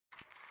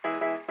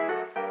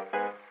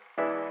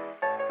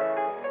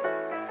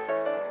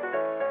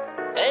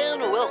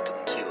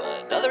welcome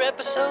to another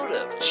episode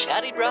of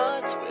Chatty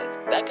Broads with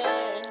Becca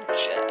and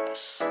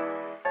Jess.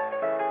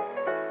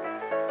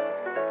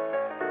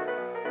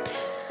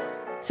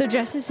 So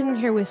Jess is sitting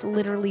here with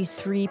literally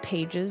 3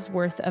 pages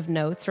worth of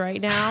notes right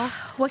now.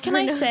 What can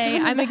I say?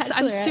 I'm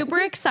super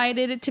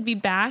excited to be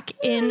back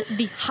in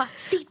the hot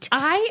seat.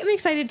 I am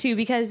excited too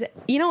because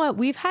you know what?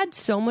 We've had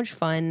so much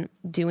fun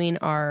doing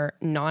our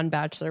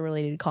non-Bachelor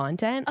related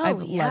content.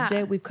 I've loved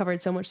it. We've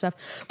covered so much stuff.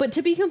 But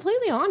to be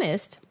completely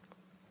honest,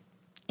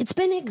 it's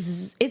been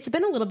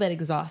a little bit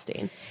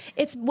exhausting.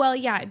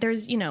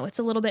 There's, it's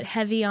a little bit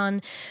heavy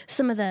on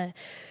some of the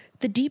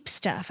deep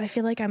stuff. I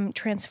feel like I'm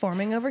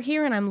transforming over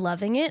here and I'm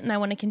loving it and I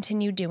want to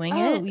continue doing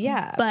it. Oh,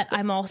 yeah. But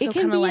I'm also it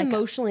can kind of be like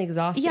emotionally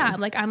exhausting. Yeah,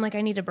 I'm like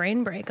I need a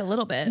brain break a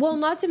little bit. Well,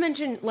 not to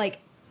mention, like,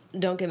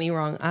 don't get me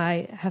wrong,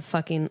 I have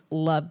fucking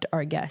loved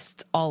our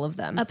guests, all of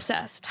them.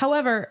 Obsessed.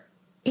 However,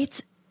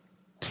 it's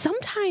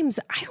sometimes,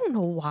 I don't know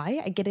why,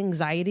 I get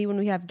anxiety when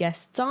we have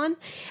guests on.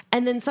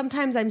 And then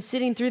sometimes I'm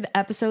sitting through the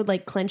episode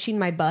like clenching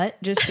my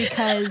butt just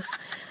because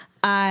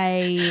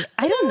I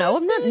don't know.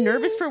 I'm not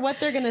nervous for what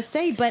they're going to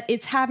say, but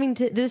it's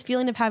this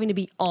feeling of having to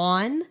be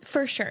on.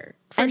 For sure.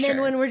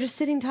 Then when we're just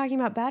sitting talking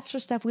about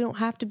Bachelor stuff, we don't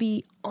have to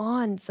be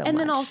on so much. And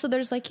then also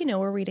there's like,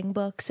 we're reading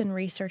books and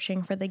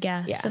researching for the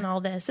guests and all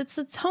this.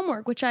 It's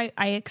homework, which I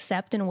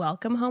accept and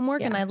welcome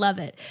homework and I love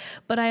it.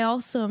 But I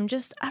also I'm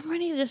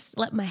ready to just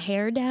let my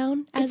hair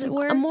down, as it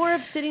were. More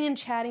of sitting and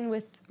chatting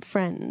with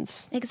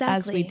friends. Exactly.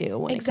 As we do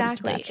when it comes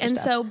to Bachelor and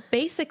stuff. So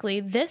basically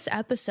this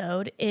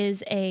episode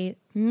is a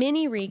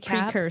mini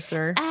recap.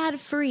 Precursor.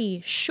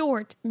 Ad-free,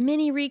 short,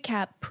 mini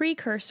recap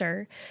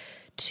precursor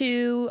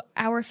to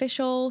our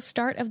official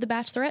start of the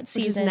Bachelorette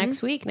season. Which is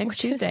next week, next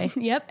Tuesday.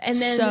 Yep. And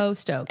then so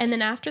stoked. And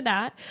then after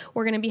that,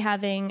 we're going to be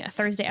having a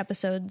Thursday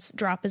episodes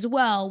drop as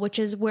well, which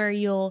is where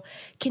you'll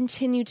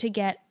continue to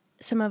get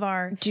some of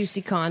our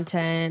juicy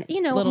content,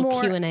 little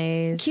more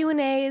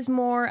Q&As,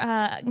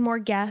 more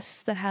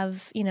guests that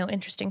have,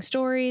 interesting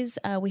stories.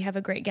 We have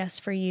a great guest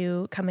for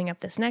you coming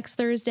up this next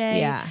Thursday.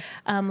 Yeah.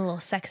 A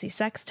little sexy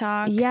sex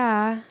talk.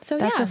 Yeah. So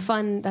that's a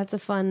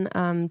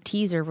fun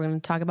teaser. We're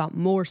going to talk about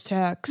more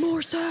sex.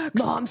 More sex.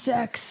 Mom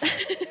sex.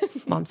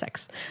 Mom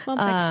sex. Mom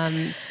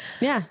sex.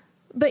 Yeah.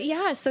 But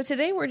yeah, so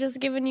today we're just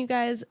giving you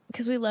guys,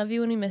 because we love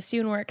you and we miss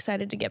you and we're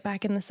excited to get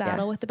back in the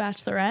saddle with the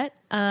Bachelorette.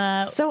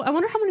 So I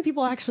wonder how many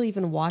people actually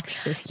even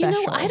watch this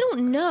special. I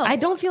don't know. I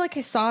don't feel like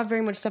I saw very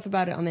much stuff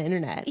about it on the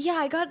internet. Yeah,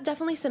 I got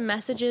definitely some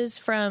messages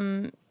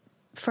from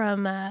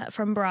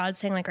Broad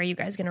saying like, are you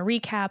guys going to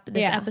recap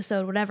this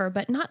episode, whatever,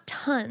 but not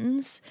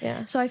tons.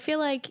 Yeah. So I feel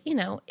like,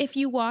 if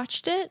you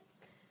watched it.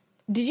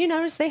 Did you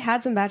notice they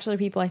had some Bachelor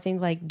people, I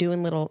think, like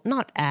doing little,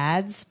 not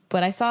ads,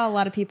 but I saw a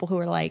lot of people who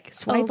were like,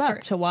 swipe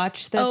up to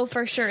watch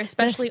for sure.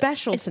 Especially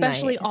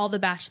all the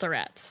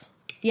Bachelorettes.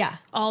 Yeah.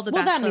 All the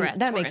Bachelorettes.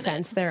 That makes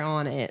sense. They're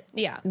on it.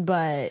 Yeah.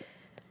 But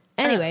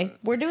anyway,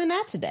 we're doing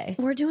that today.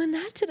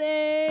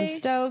 I'm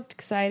stoked,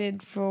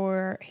 excited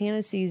for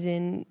Hannah's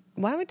season.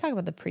 Why don't we talk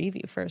about the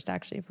preview first,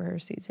 actually, for her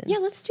season? Yeah,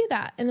 let's do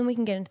that. And then we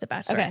can get into the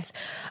Bachelorettes.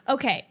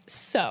 Okay,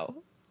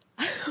 so,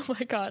 oh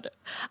my God.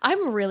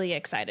 I'm really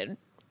excited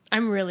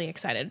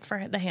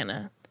for the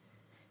Hannah.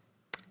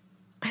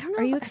 I don't know.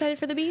 Are you excited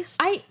for the Beast?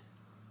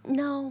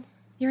 No.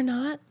 You're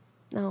not?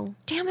 No.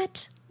 Damn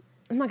it.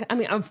 I'm not. I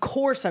mean, of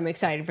course I'm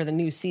excited for the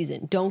new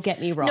season. Don't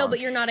get me wrong. No, but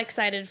you're not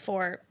excited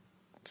for...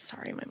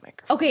 Sorry, my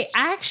microphone. Okay,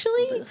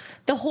 actually,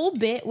 the whole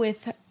bit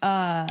with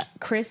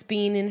Chris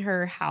being in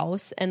her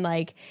house and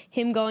like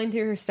him going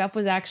through her stuff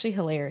was actually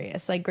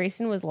hilarious. Like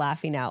Grayson was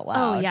laughing out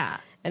loud. Oh, yeah.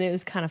 And it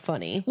was kind of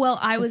funny. Well,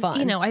 I was,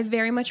 I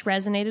very much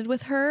resonated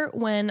with her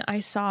when I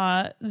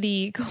saw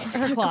her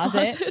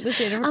closet. The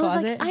state of her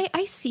closet. I was like,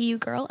 I see you,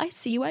 girl. I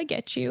see you. I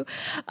get you.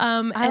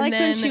 I liked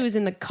when she was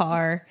in the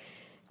car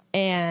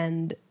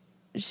and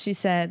she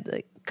said,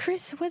 like,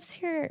 Chris, what's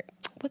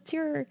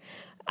your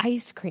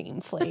ice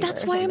cream flavor? But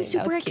that's why I'm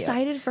super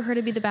excited for her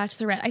to be the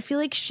Bachelorette. I feel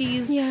like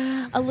she's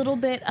a little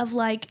bit of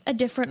like a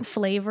different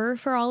flavor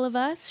for all of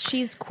us.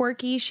 She's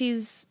quirky.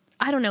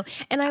 I don't know.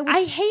 And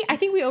I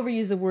think we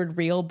overuse the word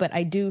real, but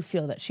I do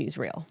feel that she's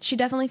real. She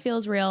definitely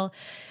feels real.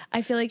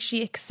 I feel like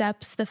she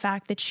accepts the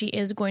fact that she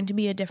is going to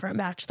be a different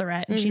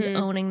Bachelorette and she's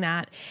owning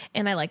that.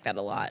 And I like that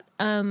a lot.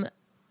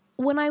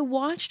 When I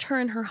watched her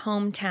in her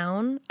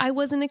hometown, I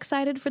wasn't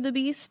excited for the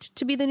Beast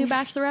to be the new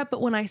Bachelorette,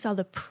 but when I saw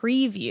the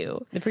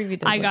preview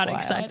I got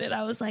excited.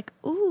 I was like,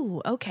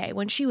 ooh, okay.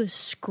 When she was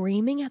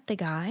screaming at the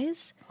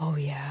guys. Oh,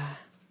 yeah.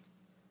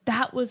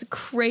 That was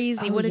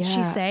crazy. What did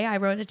she say? I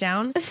wrote it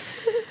down.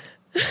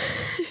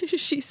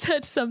 She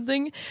said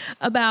something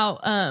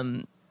about,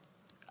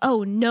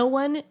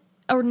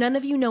 none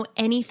of you know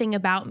anything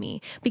about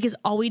me because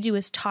all we do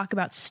is talk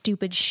about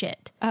stupid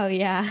shit. Oh,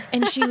 yeah.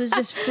 And she was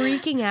just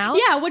freaking out.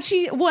 Yeah,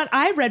 what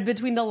I read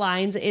between the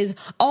lines is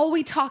all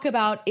we talk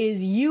about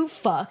is you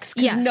fucks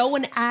because no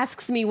one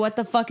asks me what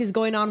the fuck is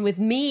going on with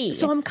me.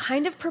 So I'm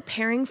kind of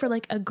preparing for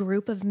like a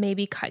group of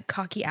maybe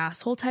cocky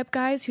asshole type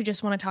guys who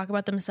just want to talk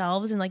about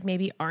themselves and like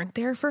maybe aren't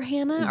there for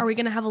Hannah. Are we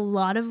going to have a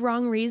lot of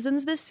wrong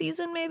reasons this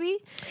season maybe?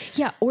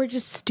 Yeah, or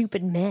just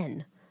stupid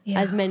men.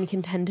 as men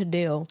can tend to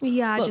do.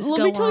 Yeah, But just let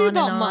go me tell you on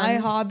about and my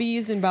on.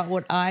 hobbies and about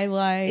what I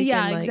like.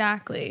 Yeah, and, like,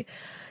 exactly.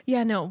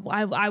 Yeah, no,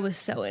 I was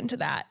so into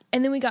that.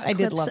 And then we got I clips.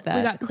 did love that.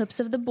 We got clips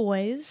of the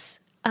boys.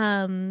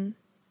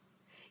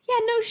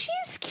 Yeah, no,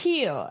 she's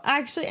cute.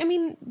 Actually, I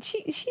mean, she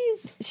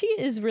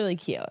is really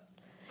cute.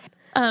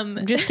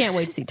 Just can't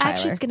wait to see Tyler.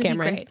 Actually, it's going to be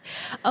great.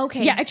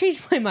 Okay. Yeah, I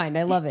changed my mind.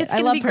 I love it. It's I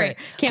gonna love be her. great.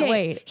 Can't Okay,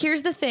 wait.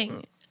 Here's the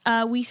thing.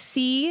 We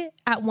see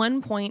at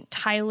one point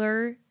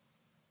Tyler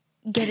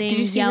getting Did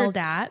you see her- yelled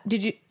at.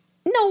 Did you?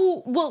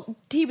 No. Well,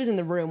 he was in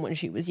the room when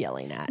she was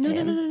yelling at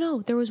him.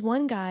 No. There was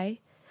one guy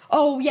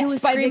Oh who yes,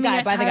 was by the screaming guy.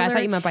 at By the guy. I Tyler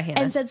thought you meant by Hannah.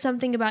 and said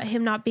something about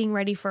him not being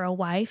ready for a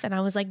wife. And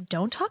I was like,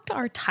 don't talk to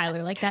our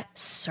Tyler like that,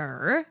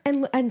 sir.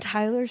 And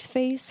Tyler's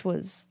face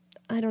was,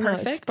 I don't know,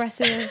 Perfect.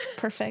 expressive,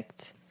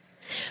 perfect.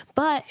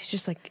 But He's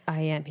just like,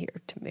 I am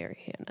here to marry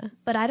Hannah.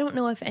 But I don't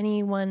know if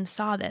anyone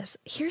saw this.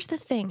 Here's the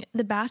thing.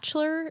 The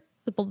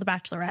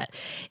Bachelorette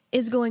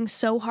is going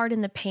so hard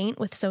in the paint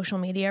with social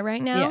media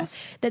right now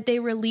Yes. that they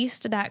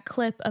released that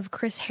clip of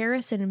Chris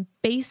Harrison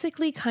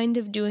basically kind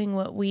of doing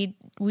what we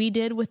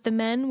did with the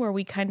men, where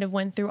we kind of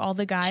went through all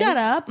the guys. Shut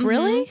up! Mhm.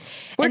 Really?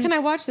 Where And- can I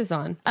watch this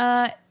on?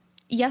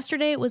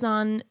 Yesterday it was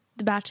on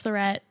the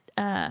Bachelorette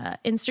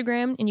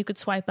Instagram, and you could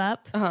swipe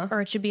up, or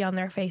it should be on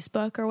their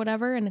Facebook or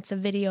whatever, and it's a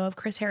video of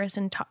Chris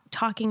Harrison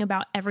talking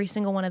about every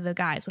single one of the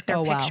guys with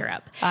their picture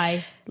up.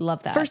 I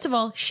love that. First of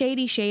all,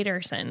 Shady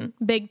Shaderson,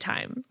 big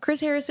time. Chris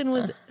Harrison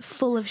was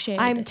full of shade.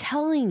 I'm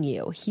telling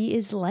you, he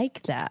is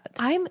like that.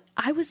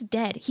 I was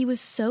dead. He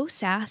was so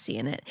sassy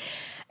in it.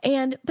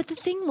 But the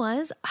thing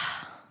was,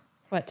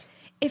 What?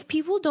 if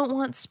people don't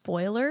want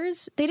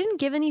spoilers, they didn't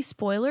give any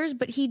spoilers,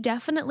 but he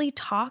definitely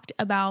talked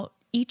about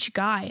each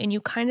guy, and you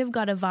kind of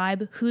got a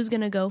vibe who's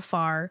going to go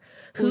far,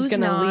 Who's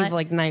gonna not. leave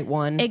like night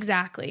one?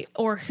 Exactly.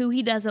 Or who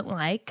he doesn't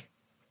like,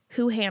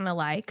 who Hannah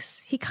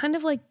likes. He kind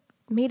of like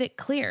made it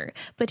clear.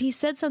 But he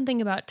said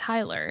something about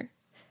Tyler.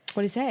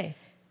 What did he say?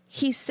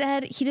 He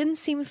said he didn't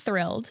seem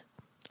thrilled.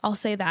 I'll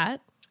say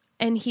that.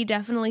 And he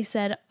definitely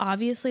said,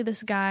 obviously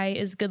this guy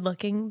is good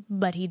looking,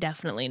 but he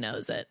definitely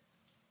knows it.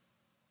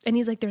 And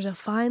he's like, there's a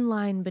fine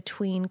line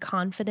between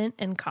confident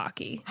and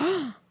cocky.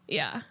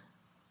 Yeah.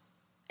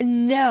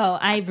 No,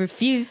 I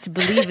refuse to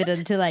believe it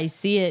until I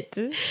see it.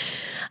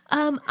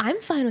 I'm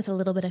fine with a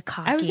little bit of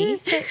cocky. I was gonna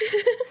say,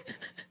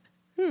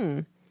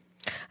 I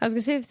was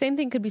gonna say the same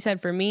thing could be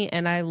said for me,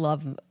 and I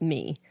love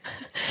me.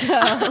 So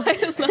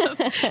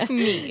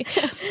me.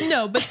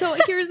 No, but so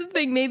here's the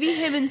thing. Maybe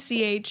him and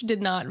CH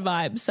did not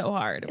vibe so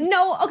hard.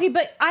 no, okay,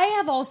 but I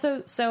have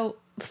also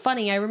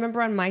funny. I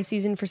remember on my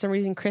season, for some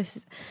reason,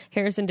 Chris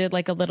Harrison did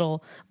like a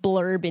little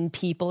blurb in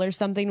People or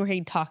something where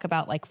he'd talk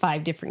about like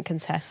 5 different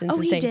contestants. Oh,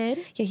 and he say,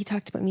 did? Yeah, he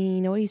talked about me.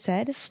 You know what he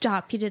said?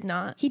 Stop. He did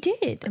not. He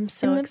did. I'm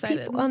so In the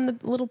excited. on the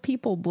little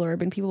People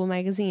blurb in People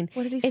magazine.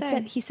 What did he It say?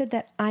 said, he said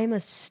that I'm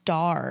a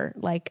star.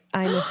 Like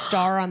I'm a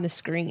star on the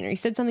screen. Or he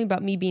said something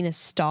about me being a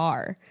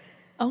star.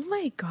 Oh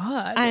my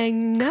God. I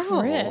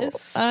know.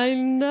 Chris. I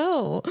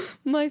know.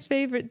 My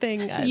favorite thing.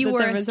 You that's were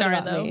a ever said star,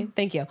 about though. me.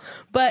 Thank you.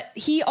 But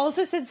he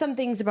also said some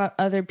things about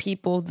other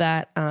people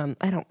that I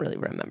don't really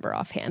remember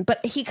offhand.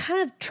 But he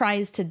kind of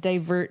tries to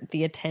divert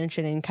the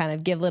attention and kind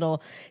of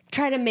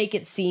try to make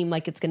it seem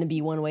like it's going to be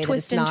one way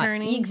Twist that and it's not.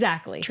 turning.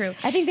 Exactly. True.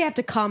 I think they have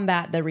to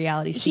combat the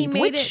reality Steve, made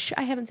which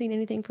I haven't seen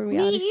anything from Me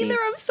reality Steve. either.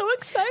 I'm so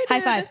excited.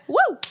 High five.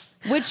 Woo!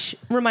 Which,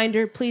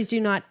 reminder, please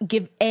do not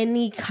give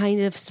any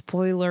kind of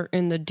spoiler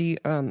in the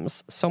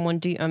DMs. Someone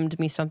DM'd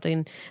me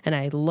something and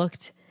I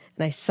looked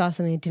and I saw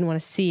something I didn't want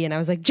to see and I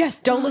was like, Jess,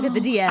 don't look at the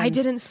DMs. I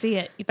didn't see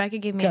it. Becca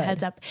gave me a Good.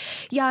 heads up.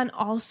 Yeah, and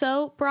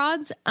also,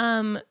 broads,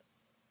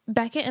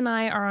 Becca and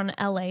I are on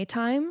LA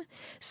time.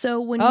 So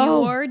when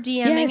you're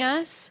DMing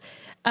yes.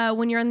 us,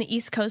 when you're on the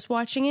East Coast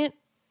watching it,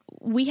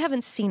 we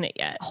haven't seen it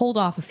yet. Hold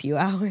off a few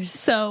hours.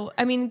 So,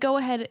 I mean, go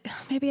ahead.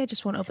 Maybe I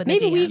just won't open the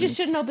Maybe DMs. we just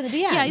shouldn't open the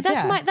DMs.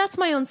 Yeah, that's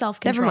my own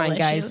self-control Never mind,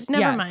 issue. guys.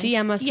 Never Yeah, mind.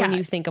 DM us when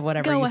you think of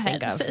whatever go you ahead.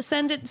 think of.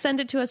 Send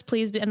it to us,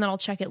 please, and then I'll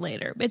check it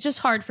later. It's just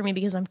hard for me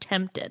because I'm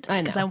tempted. I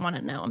know. Because I want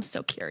to know. I'm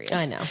so curious.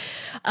 I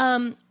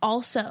know.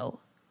 Also,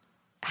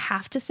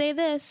 have to say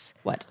this.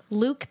 What?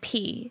 Luke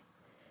P.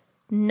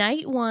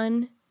 Night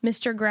 1,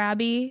 Mr.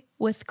 Grabby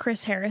with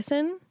Chris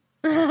Harrison.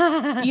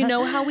 You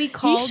know how we He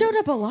called... showed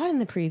up a lot in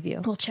the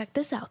preview. Well, check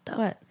this out, though.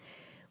 What?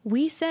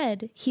 We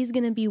said he's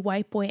going to be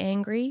white boy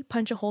angry,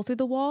 punch a hole through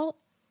the wall.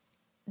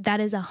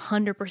 That is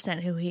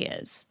 100% who he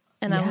is.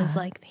 And I was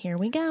like, here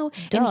we go.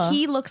 Duh. And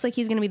he looks like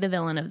he's going to be the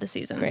villain of the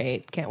season.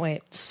 Great. Can't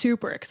wait.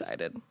 Super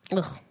excited.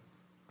 Ugh.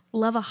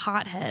 Love a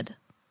hothead.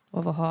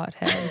 Of a hot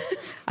head.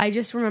 I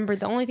just remember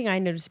the only thing I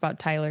noticed about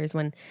Tyler is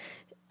when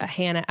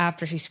Hannah,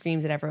 after she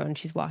screams at everyone,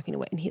 she's walking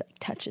away and he like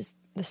touches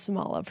the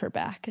small of her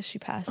back as she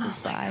passes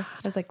by. I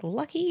was like,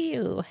 lucky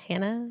you,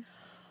 Hannah.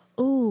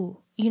 Ooh,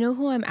 you know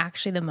who I'm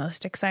actually the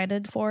most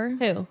excited for?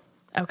 Who?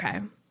 Okay.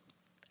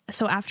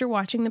 So after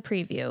watching the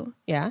preview,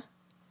 Yeah.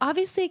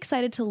 obviously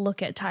excited to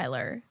look at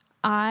Tyler.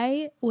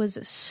 I was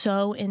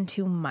so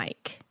into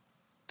Mike.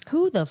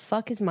 Who the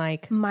fuck is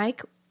Mike?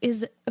 Mike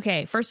is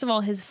okay. First of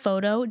all, his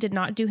photo did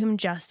not do him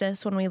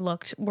justice when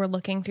we're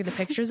looking through the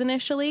pictures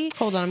initially.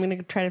 Hold on, I'm going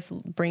to try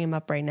to bring him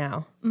up right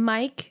now.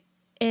 Mike,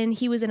 and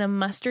he was in a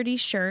mustardy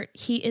shirt.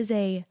 He is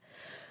a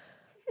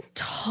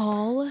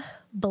tall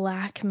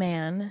black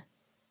man,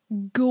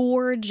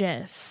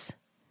 gorgeous.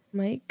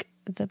 Mike,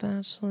 the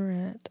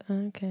Bachelorette.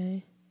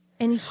 Okay.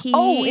 And he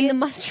in the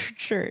mustard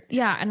shirt.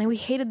 Yeah, and we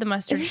hated the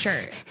mustard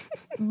shirt.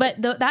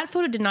 But that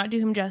photo did not do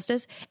him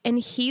justice. And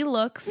he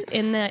looks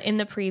in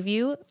the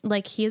preview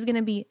like he is going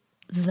to be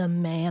the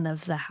man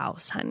of the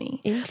house,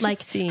 honey.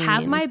 Interesting. Like,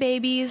 have my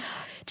babies,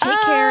 take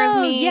care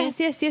of me.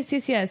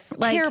 Yes.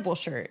 Like,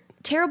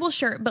 terrible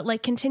shirt, but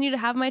like continue to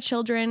have my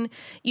children,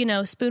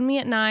 spoon me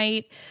at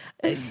night,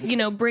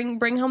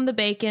 bring home the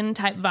bacon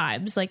type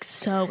vibes, like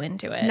so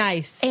into it.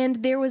 Nice.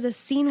 And there was a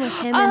scene with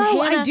him and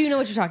Hannah. I do know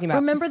what you're talking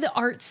about. Remember the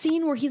art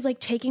scene where he's like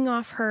taking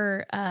off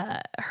her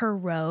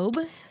robe?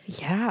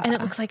 Yeah. And it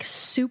looks like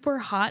super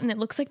hot and it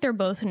looks like they're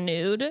both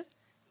nude.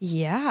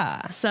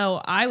 Yeah. So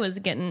I was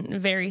getting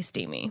very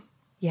steamy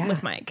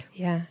with Mike.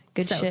 Yeah.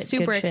 Good shit.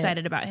 Super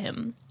excited about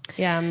him.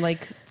 Yeah, I'm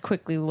like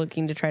quickly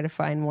looking to try to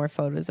find more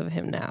photos of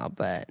him now,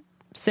 but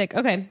sick.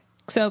 Okay,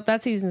 so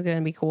that season's gonna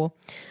be cool.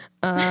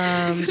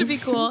 To be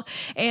cool,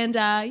 and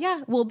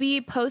we'll be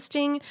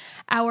posting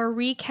our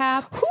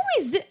recap. Who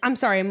is this? I'm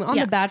sorry, I'm on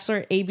the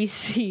Bachelor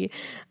ABC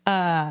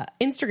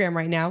Instagram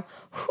right now.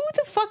 Who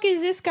the fuck is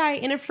this guy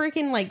in a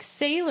freaking like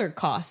sailor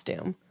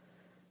costume?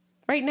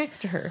 Right next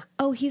to her.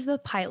 Oh, he's the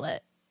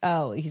pilot.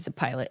 Oh, he's a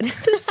pilot.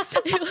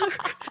 Sailor.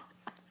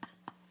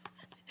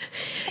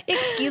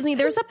 Excuse me,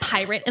 there's a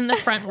pirate in the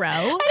front row.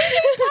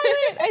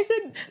 I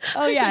said,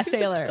 oh yeah,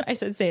 sailor. I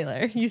said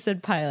sailor. You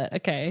said pilot.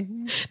 Okay.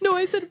 No,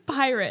 I said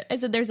pirate. I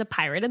said there's a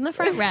pirate in the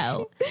front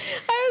row.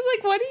 I was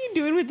like, what are you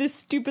doing with this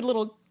stupid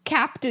little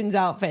captain's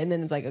outfit? And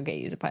then it's like, okay,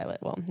 he's a pilot.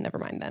 Well, never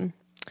mind then.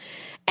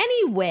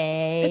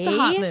 Anyway. It's a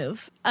hot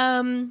move.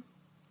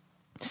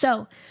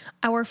 So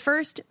our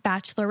first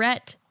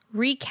Bachelorette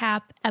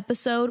recap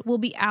episode will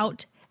be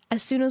out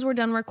as soon as we're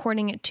done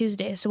recording it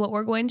Tuesday. So what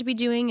we're going to be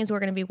doing is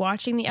we're going to be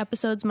watching the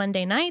episodes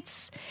Monday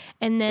nights,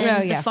 and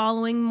then the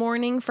following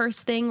morning,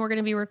 first thing, we're going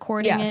to be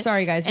recording it. Yeah,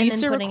 sorry guys. We used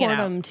to record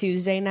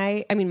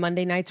them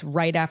Monday nights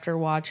right after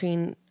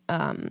watching.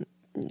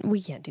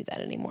 We can't do that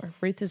anymore.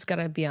 Ruth has got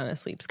to be on a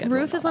sleep schedule.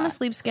 Ruth is on a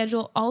sleep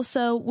schedule.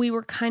 Also, we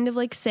were kind of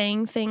like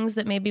saying things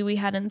that maybe we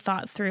hadn't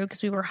thought through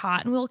because we were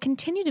hot, and we'll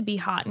continue to be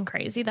hot and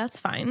crazy. That's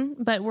fine.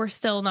 But we're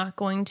still not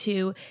going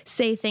to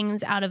say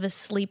things out of a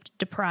sleep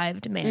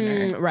deprived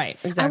manner. Right.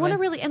 Exactly. I want to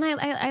really, and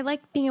I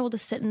like being able to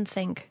sit and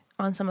think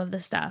on some of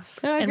this stuff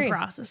and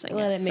processing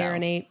Let it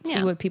marinate.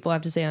 See what people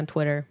have to say on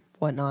Twitter.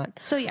 Whatnot.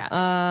 So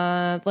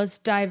yeah. Let's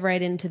dive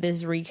right into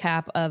this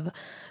recap of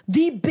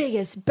the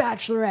biggest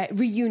Bachelorette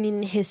reunion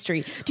in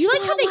history. Do you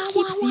like how they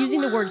keep using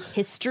the word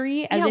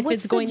history as if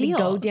it's going to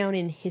go down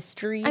in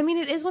history? I mean,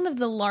 it is one of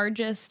the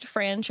largest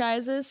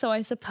franchises, so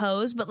I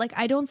suppose, but like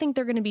I don't think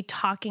they're going to be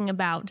talking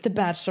about the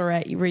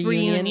Bachelorette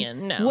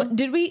reunion. No. What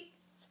did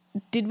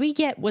we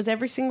get? Was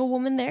every single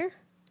woman there?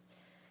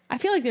 I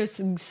feel like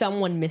there's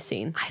someone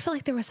missing. I feel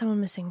like there was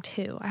someone missing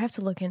too. I have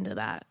to look into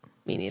that.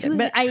 Me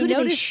neither.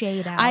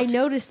 I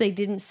noticed they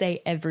didn't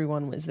say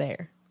everyone was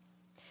there.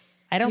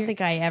 I don't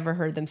think I ever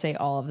heard them say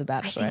all of the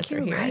Bachelorettes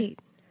are here. Right.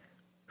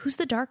 Who's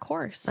the dark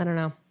horse? I don't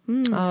know.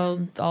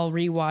 I'll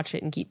rewatch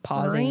it and keep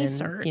pausing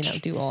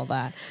and do all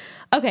that.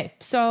 Okay,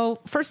 so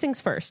first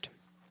things first.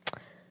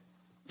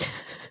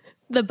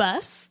 The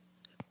bus?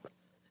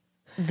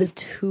 The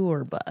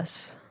tour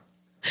bus.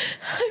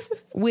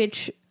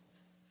 Which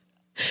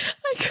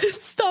I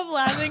couldn't stop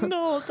laughing the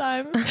whole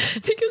time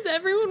because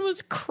everyone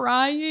was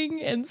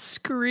crying and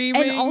screaming.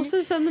 And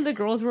also some of the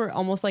girls were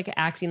almost like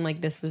acting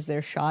like this was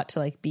their shot to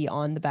like be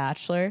on The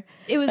Bachelor.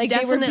 It was like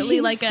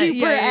definitely like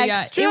super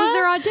extra. It was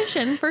their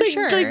audition for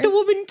sure. Like the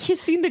woman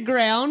kissing the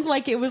ground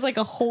like it was like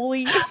a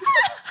holy...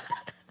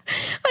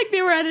 like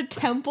they were at a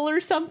temple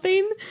or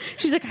something.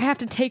 She's like, I have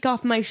to take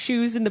off my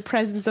shoes in the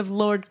presence of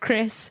Lord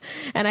Chris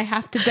and I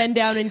have to bend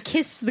down and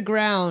kiss the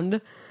ground.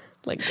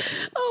 Like,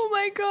 oh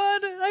my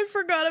God, I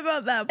forgot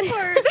about that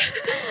part.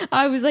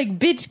 I was like,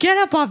 bitch, get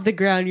up off the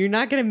ground. You're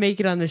not going to make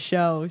it on the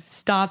show.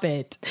 Stop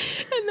it.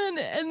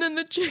 And then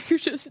the chick who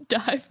just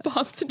dive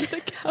bombs into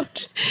the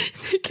couch.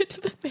 They get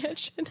to the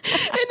mansion and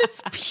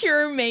it's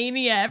pure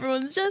mania.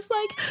 Everyone's just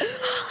like,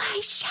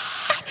 holy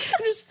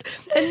shit.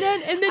 And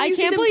then I you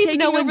see can't them believe taking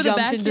no one over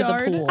jumped the into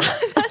backyard. the pool.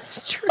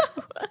 That's true.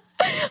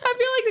 I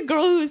feel like the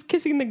girl who was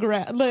kissing the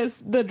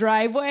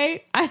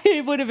driveway,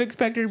 I would have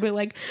expected her to be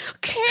like,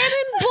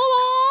 cannonball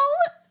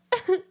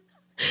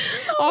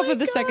off of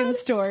the second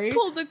story.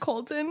 Pulled a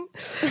Colton.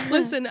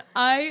 Listen,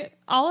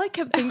 all I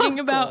kept thinking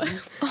about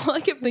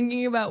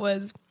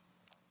was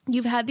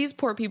you've had these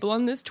poor people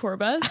on this tour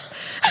bus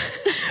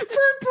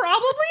for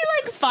probably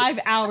like 5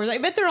 hours. I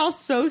bet they're all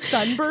so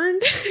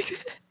sunburned.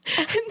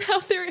 And now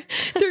they're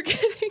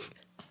getting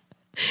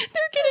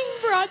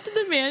brought to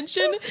the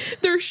mansion.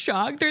 They're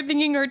shocked. They're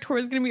thinking our tour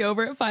is going to be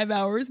over at 5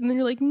 hours. And then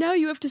you're like, no,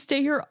 you have to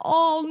stay here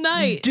all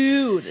night.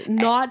 Dude,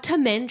 not to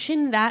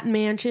mention that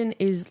mansion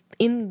is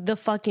in the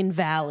fucking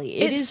valley.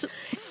 It's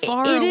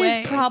far It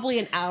away. is probably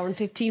an hour and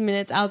 15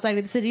 minutes outside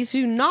of the city. So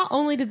not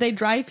only did they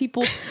drive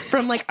people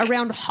from like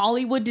around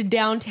Hollywood to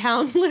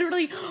downtown,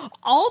 literally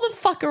all the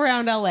fuck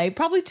around LA,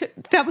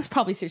 that was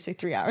probably seriously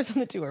 3 hours on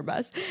the tour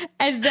bus.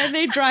 And then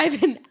they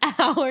drive an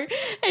hour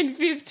and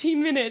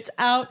 15 minutes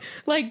out,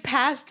 like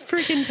past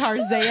freaking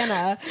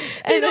Tarzana.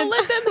 They And don't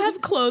let them have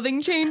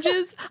clothing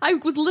changes. I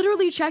was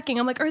literally checking.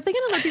 I'm like, are they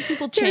going to let these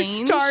people they're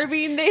change?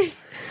 starving.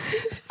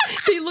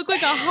 They look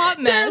like a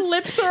hot mess. Their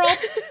lips are all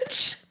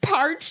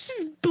parched,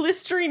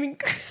 blistering, and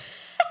cracking.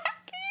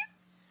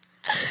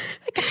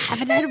 Like I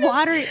haven't had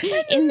water in 7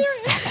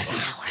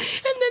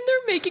 hours. And then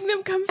they're making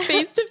them come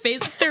face to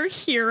face with their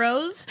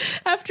heroes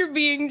after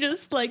being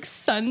just like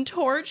sun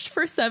torched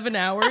for 7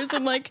 hours.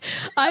 And like,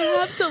 I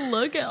have to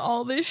look at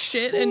all this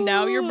shit. And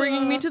now you're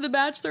bringing me to the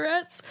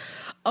Bachelorettes.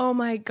 Oh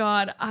my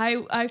God.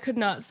 I could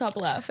not stop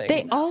laughing.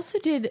 They also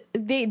did,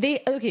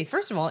 okay,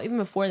 first of all, even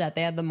before that,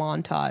 they had the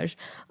montage,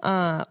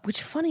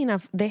 which funny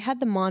enough, they had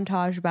the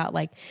montage about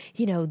like,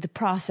 the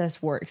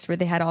process works where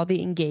they had all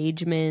the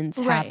engagements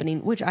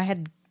happening, which I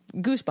had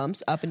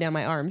goosebumps up and down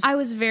my arms. I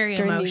was very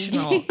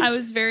emotional. I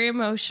was very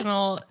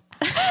emotional.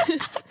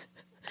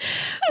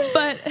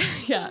 But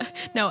yeah,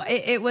 no,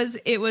 it was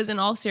in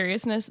all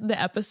seriousness,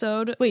 the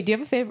episode. Wait, do you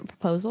have a favorite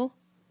proposal?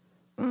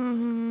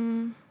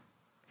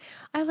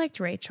 I liked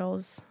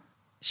Rachel's.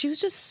 She was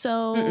just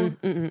so...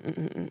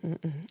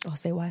 I'll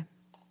say why.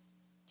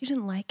 You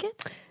didn't like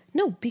it?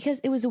 No, because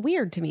it was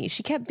weird to me.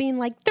 She kept being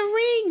like, the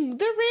ring,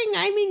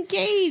 I'm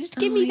engaged.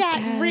 Give me that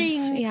guess.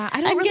 ring. Yeah, I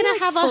don't I'm really, going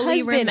to have a fully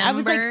husband. I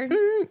was like,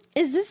 remember.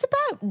 is this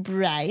about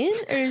Brian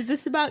or is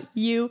this about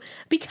you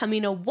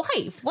becoming a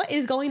wife? What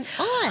is going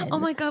on? Oh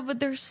my God, but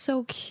they're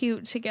so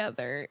cute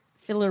together.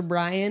 Phil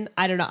Brian,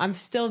 I don't know. I'm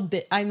still a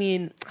bit,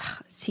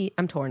 see,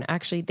 I'm torn.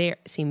 Actually, they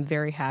seem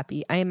very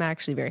happy. I am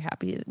actually very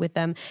happy with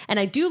them. And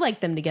I do like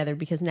them together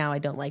because now I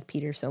don't like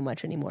Peter so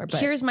much anymore. But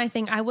here's my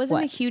thing. I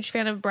wasn't What? a huge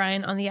fan of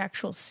Brian on the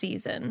actual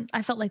season.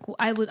 I felt like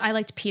I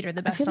liked Peter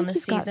the I best feel on like the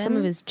he's season. got some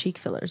of his cheek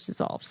fillers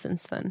dissolved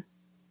since then.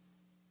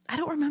 I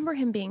don't remember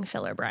him being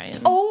filler Brian.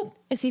 Oh!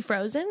 Is he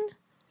frozen?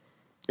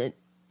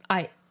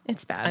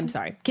 It's bad. I'm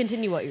sorry.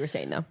 Continue what you were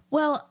saying, though.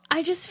 Well,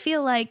 I just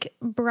feel like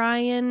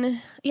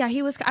Brian,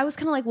 I was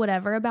kind of like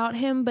whatever about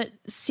him, but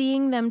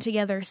seeing them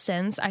together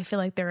since, I feel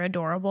like they're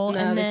adorable. No,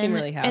 and they then, seem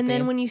really happy. And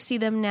then when you see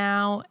them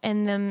now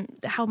and then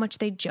how much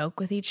they joke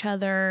with each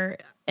other,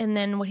 and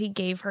then what he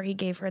gave her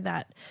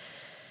that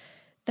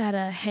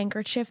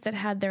handkerchief that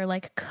had their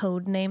like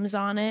code names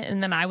on it,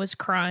 and then I was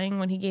crying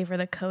when he gave her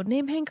the code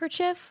name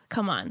handkerchief.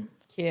 Come on.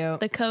 Cute.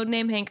 The code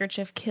name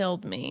handkerchief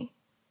killed me.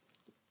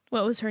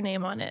 What was her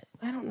name on it?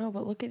 I don't know,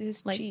 but look at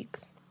his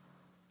cheeks.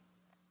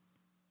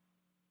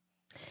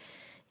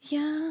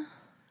 Yeah,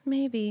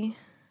 maybe.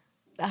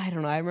 I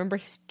don't know. I remember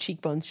his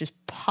cheekbones just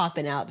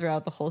popping out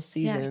throughout the whole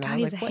season. Yeah, and God, I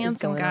was he's like, a what is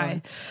handsome going guy.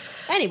 on?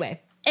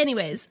 Anyway.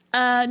 Anyways,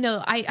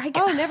 no, I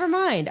Oh, never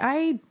mind.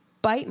 I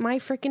bite my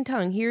freaking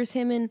tongue. Here's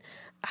him in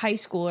high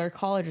school or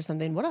college or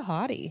something. What a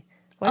hottie.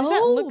 Why does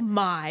that look?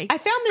 My I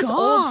found this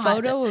God. old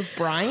photo of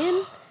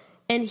Brian,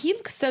 and he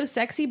looks so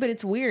sexy, but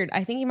it's weird.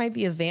 I think he might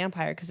be a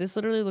vampire because this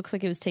literally looks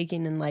like it was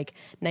taken in like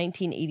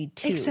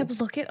 1982.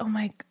 Except look at,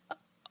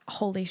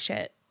 holy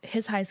shit.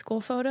 His high school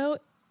photo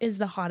is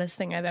the hottest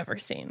thing I've ever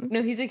seen.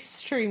 No, he's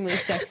extremely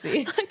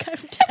sexy. Like, I'm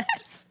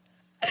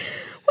dead.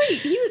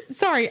 Wait,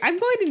 sorry, I'm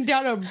going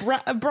down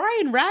a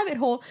Brian rabbit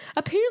hole.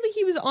 Apparently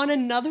he was on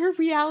another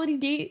reality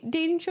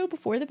dating show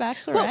before The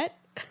Bachelorette.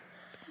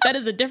 That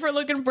is a different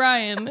looking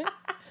Brian.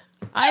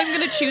 I'm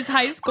going to choose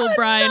high school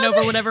Brian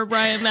over whatever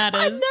Brian that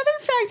is. Another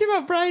fact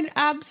about Brian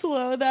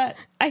Absolo that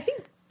I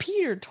think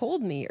Peter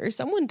told me or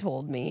someone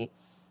told me.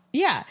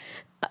 Yeah.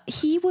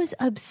 He was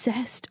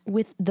obsessed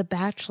with The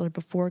Bachelor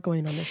before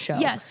going on the show.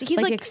 Yes,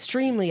 he's like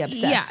extremely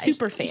obsessed. Yeah,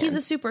 super fan. He's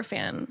a super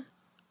fan.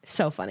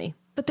 So funny.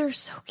 But they're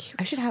so cute.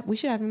 We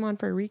should have him on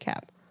for a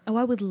recap. Oh,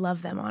 I would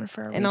love them on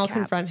for a And recap. I'll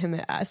confront him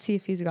and see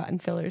if he's gotten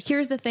fillers.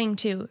 Here's the thing,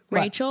 too.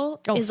 What?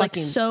 Rachel Oh, is like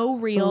fucking so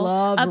real,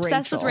 love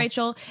obsessed with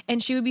Rachel. Rachel,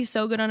 and she would be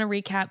so good on a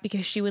recap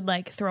because she would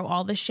like throw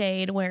all the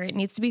shade where it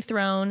needs to be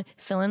thrown,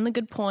 fill in the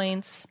good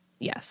points.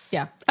 Yes.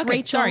 Yeah. Okay,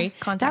 Rachel, sorry.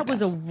 contact That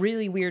was us. a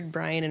really weird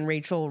Brian and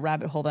Rachel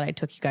rabbit hole that I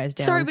took you guys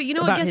down. Sorry, but you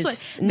know what? about Guess his what?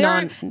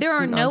 There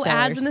are no ads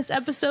non-followers. in this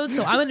episode,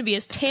 so I'm going to be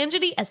as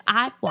tangenty as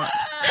I want.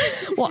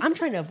 Well, I'm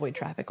trying to avoid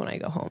traffic when I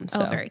go home.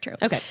 So. Oh, very true.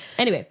 Okay.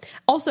 Anyway,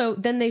 also,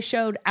 then they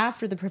showed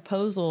after the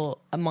proposal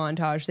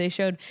montage, they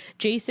showed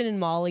Jason and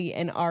Molly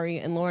and Ari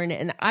and Lauren.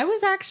 And I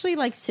was actually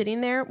like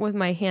sitting there with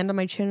my hand on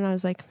my chin and I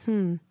was like,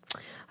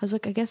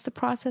 I guess the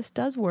process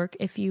does work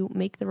if you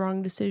make the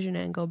wrong decision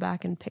and go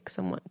back and pick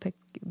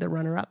the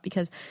runner up,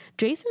 because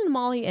Jason and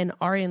Molly and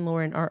Ari and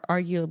Lauren are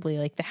arguably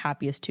like the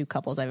happiest two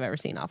couples I've ever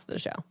seen off of the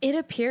show. It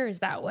appears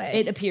that way.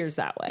 It appears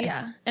that way.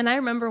 Yeah. And I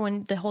remember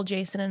when the whole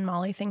Jason and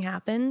Molly thing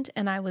happened,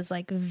 and I was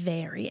like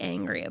very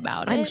angry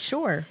about it. I'm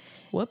sure.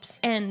 Whoops.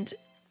 And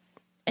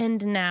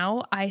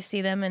now I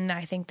see them and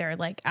I think they're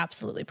like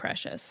absolutely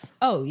precious.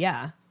 Oh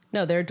yeah.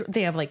 No,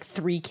 they have like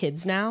 3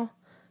 kids now.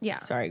 Yeah,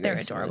 Sorry, they're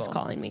Grace was adorable.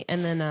 calling me.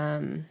 And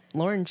then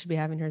Lauren should be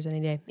having hers any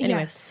day.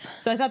 Anyway, Yes.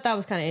 so I thought that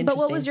was kind of interesting.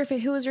 But what was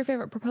who was your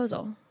favorite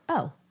proposal?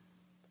 Oh.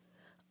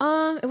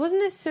 It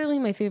wasn't necessarily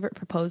my favorite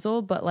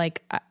proposal, but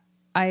like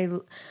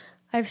I've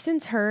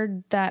since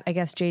heard that I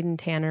guess Jade and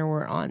Tanner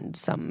were on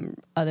some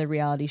other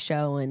reality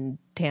show and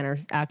Tanner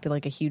acted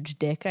like a huge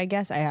dick, I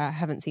guess. I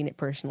haven't seen it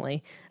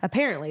personally.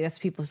 Apparently, that's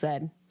what people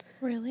said.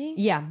 Really?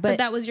 Yeah, but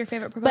that was your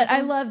favorite proposal? But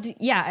I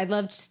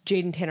loved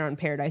Jade and Tanner on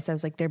Paradise. I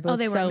was like, they're both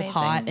they were so amazing.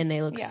 hot and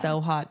they look Yeah. so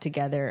hot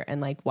together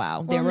and like,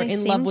 wow. They Well, were and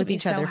in love seemed to with be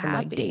each so other from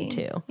like happy. day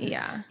 2.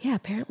 Yeah. Yeah,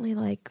 apparently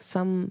like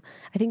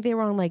I think they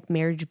were on like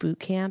marriage boot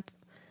camp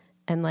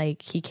and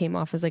like he came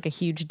off as like a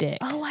huge dick.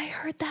 Oh, I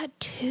heard that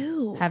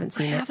too. Haven't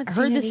seen it. I seen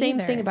heard the it same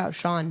either. thing about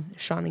Sean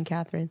and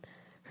Catherine.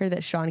 Heard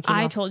that Sean came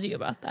I off. told you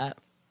about that.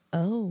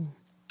 Oh.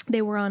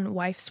 They were on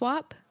Wife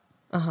Swap.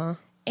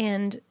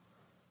 And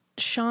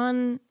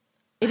Sean,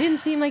 It didn't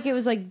seem like it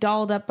was like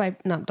hyped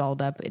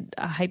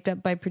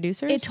up by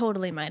producers. it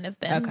totally might have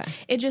been.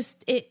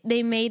 Okay.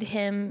 They made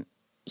him,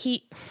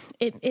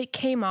 it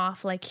came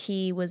off like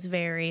he was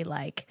very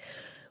like,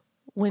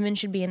 women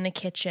should be in the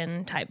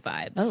kitchen type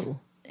vibes. Oh.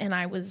 And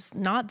I was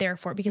not there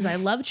for it because I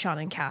loved Sean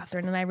and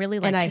Catherine and I really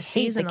liked And I his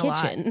hate season the a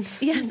lot. kitchen.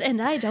 Yes,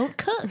 and I don't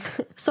cook.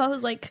 So I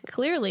was like,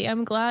 clearly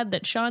I'm glad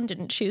that Sean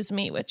didn't choose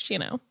me, which, you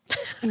know.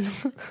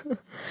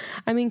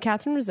 I mean,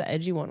 Catherine was the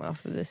edgy one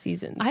off of the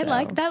season. I so.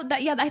 like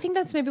that. Yeah, I think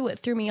that's maybe what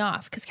threw me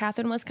off because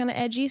Catherine was kind of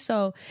edgy.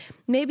 So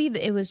maybe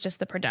it was just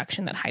the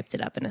production that hyped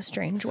it up in a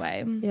strange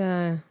way.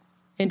 Yeah.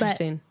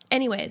 Interesting. But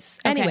anyways.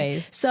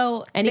 Anyway.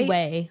 So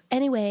Anyway.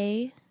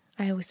 Anyway.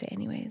 I always say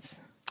anyways.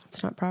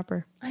 It's not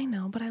proper. I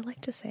know, but I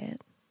like to say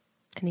it.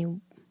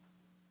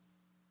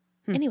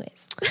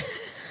 Anyways.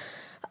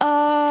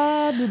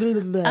 Blah, blah, blah,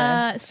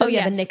 blah. So the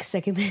yes. next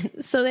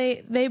segment. So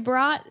they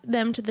brought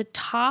them to the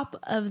top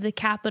of the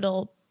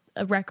Capitol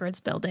Records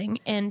building,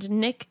 and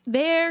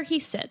there he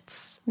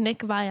sits, Nick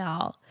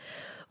Viall,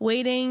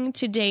 waiting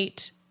to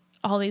date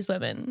all these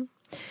women.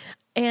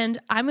 And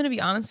I'm going to be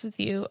honest with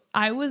you,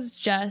 I was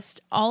just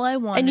all I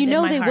wanted. And you in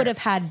know my they heart. would have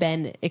had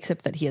Ben,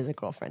 except that he has a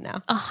girlfriend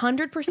now.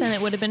 100%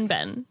 it would have been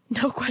Ben,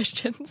 no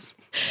questions.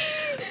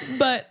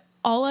 But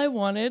all I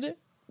wanted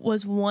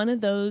was one of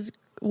those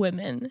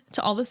women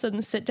to all of a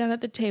sudden sit down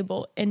at the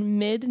table and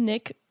mid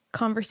Nick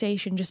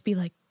conversation just be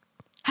like,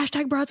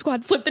 #Broad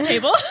Squad, flip the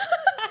table.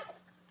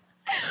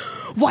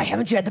 Why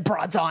haven't you had the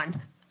broads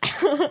on?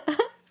 That's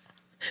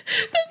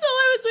all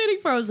I was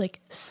waiting for. I was like,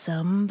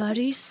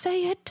 somebody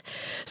say it.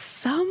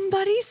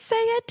 Somebody say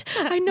it.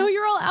 I know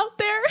you're all out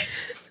there.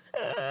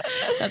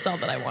 That's all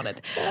that I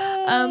wanted.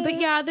 But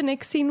yeah, the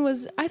Nick scene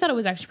I thought it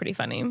was actually pretty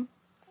funny.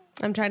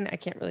 I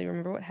can't really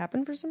remember what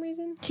happened for some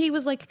reason. He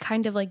was like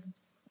kind of like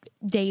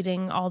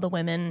dating all the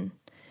women,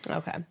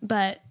 Okay.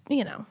 but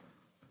you know,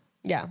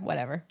 Yeah,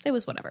 whatever. it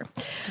was whatever.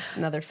 Just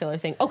another filler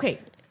thing. Okay.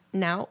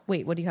 Now,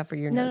 wait, what do you have for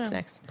your No, notes no,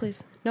 next?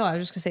 please. No, I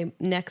was just going to say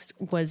next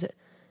was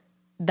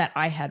that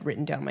I had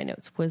written down in my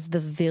notes was the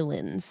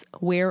villains.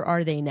 Where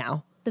are they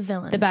now? The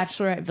villains. The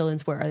Bachelorette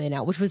villains, where are they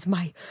now? Which was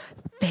my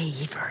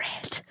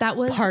favorite. That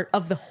was part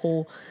of the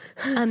whole.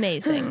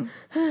 amazing.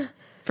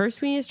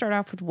 First, we need to start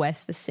off with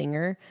Wes, the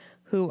singer,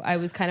 who I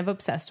was kind of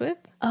obsessed with.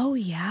 Oh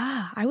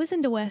yeah, I was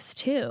into Wes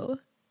too.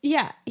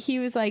 Yeah, he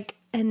was like,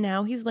 And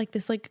now he's like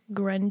this like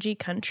grungy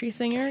country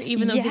singer,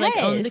 even though he like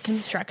owns a Yes.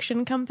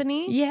 construction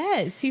company.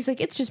 yes. He's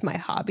like, it's just my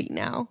hobby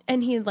now.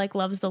 And he like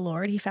loves the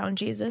Lord. He found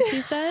Jesus,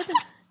 he said.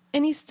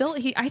 And he's still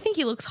I think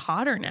he looks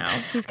hotter now.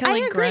 He's kind I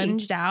of like agree.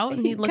 grunged out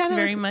and He he looks kinda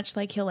very looks- much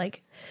like he'll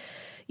like,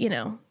 you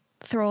know,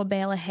 throw a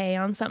bale of hay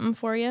on something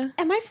for you.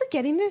 Am I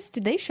forgetting this?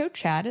 Did they show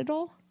Chad at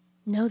all?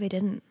 No, they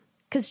didn't.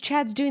 Because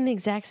Chad's doing the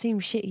exact same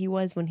shit he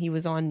was when he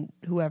was on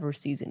whoever's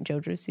season,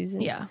 JoJo's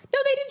season. Yeah. No,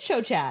 they didn't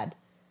show Chad.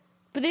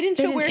 But they didn't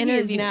They show didn't where he is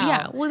interview- now.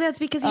 Yeah, well that's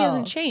because he Oh.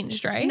 hasn't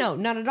changed, right? No,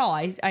 not at all.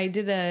 I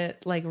did a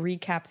like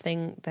recap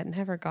thing that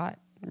never got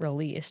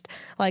released.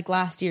 Like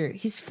last year.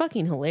 He's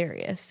fucking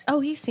hilarious. Oh,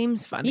 he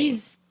seems funny.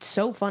 He's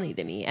so funny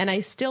to me. And I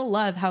still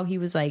love how he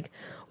was like,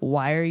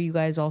 why are you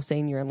guys all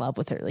saying you're in love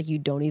with her? Like you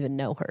don't even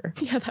know her.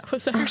 Yeah, that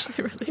was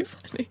actually really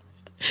funny.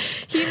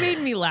 He made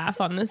me laugh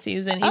on the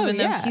season, Oh, even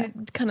though yeah. he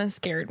kind of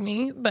scared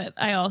me. But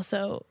I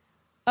also,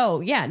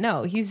 Oh yeah,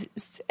 no.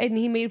 And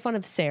he made fun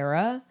of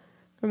Sarah.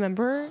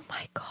 Remember?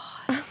 my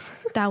God,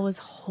 that was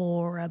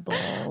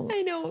horrible.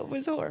 I know it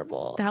was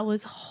horrible. That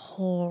was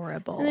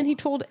horrible. And then he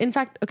told, in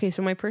fact, okay,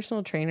 so my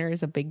personal trainer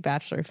is a big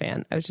Bachelor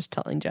fan. I was just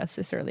telling Jess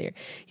this earlier.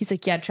 He's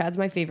like, yeah, Chad's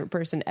my favorite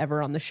person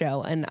ever on the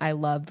show. And I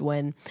loved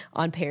when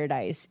on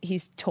Paradise,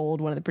 he's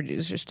told one of the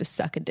producers to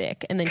suck a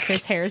dick. And then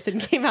Chris Harrison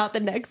came out the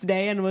next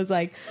day and was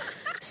like,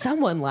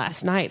 someone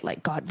last night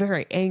like got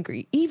very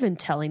angry, even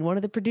telling one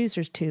of the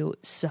producers to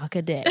suck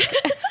a dick.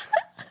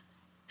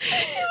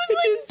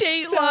 Which is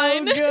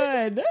Dateline. So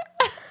good.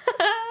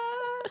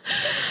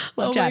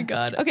 Love Oh Chad. my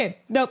God. Okay,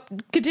 nope.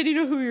 Continue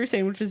to who you were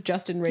saying, which was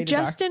Justin rated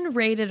R. Justin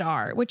rated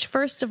R, which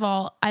first of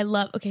all, I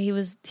love. Okay, he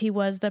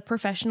was the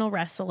professional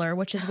wrestler,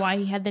 which is why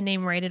he had the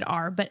name rated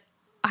R. But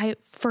I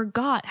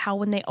forgot how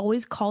when they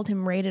always called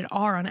him rated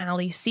R on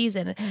Allie's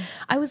season,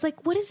 I was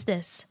like, what is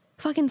this?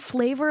 Fucking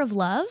Flavor of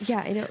Love? Yeah,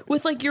 I know.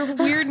 With like your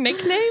weird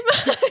nickname?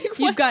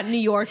 You've got New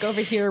York over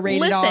here,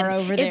 rated R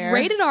over there. If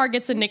rated R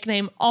gets a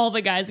nickname, all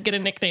the guys get a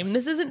nickname.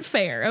 This isn't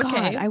fair. Okay.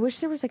 God, I wish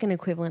there was like an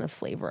equivalent of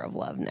Flavor of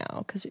Love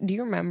now. Because do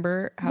you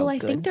remember how I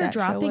good think they're that show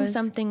dropping was?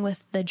 something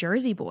with the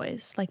Jersey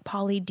Boys, like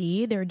Pauly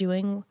D. They're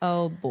doing.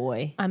 Oh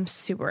boy, I'm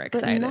super but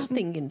excited.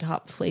 nothing can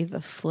top Flavor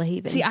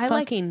Flav. See, I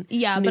liked, fucking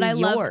yeah, New but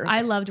York.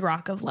 I loved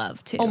Rock of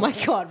Love too. Oh my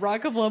God,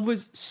 Rock of Love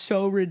was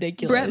so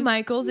ridiculous. Bret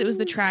Michaels, it was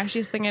the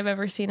trashiest thing I've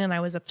ever seen, and I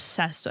was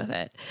obsessed with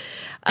it.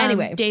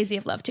 Anyway. Daisy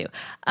of Love too.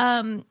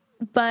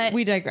 But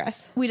We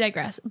digress.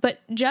 But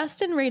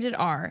Justin rated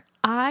R.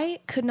 I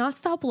could not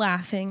stop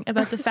laughing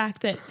about the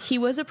fact that he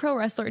was a pro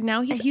wrestler.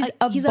 Now he's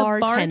a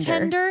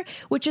bartender.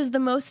 which is the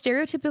most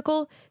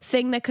stereotypical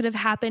thing that could have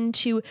happened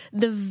to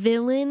the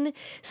villain,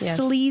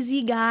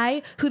 sleazy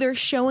guy who they're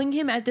showing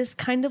him at this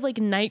kind of like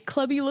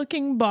nightclubby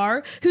looking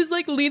bar, who's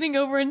like leaning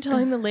over and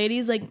telling the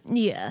ladies like,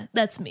 yeah,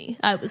 that's me.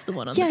 I was the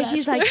one on the Bachelor.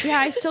 He's like, yeah,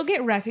 I still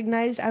get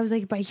recognized. I was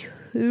like, by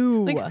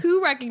who? Like,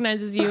 who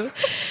recognizes you?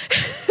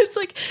 It's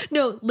like,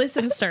 no,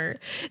 listen, sir.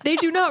 They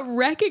do not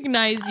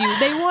recognize you.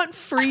 They want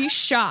free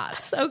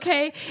shots,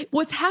 okay?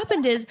 What's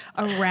happened is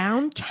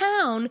around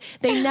town,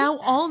 they now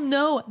all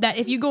know that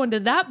if you go into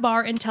that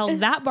bar and tell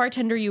that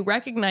bartender you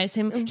recognize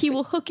him, he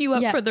will hook you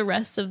up for the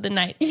rest of the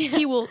night.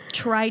 He will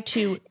try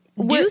to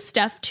do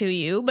stuff to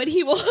you, but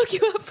he will hook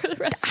you up for the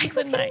rest of the night. I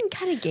was getting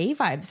kind of gay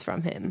vibes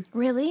from him.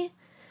 Really?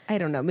 I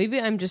don't know. Maybe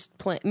I'm just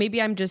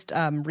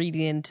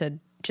reading into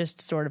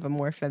just sort of a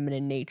more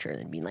feminine nature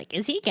and being like,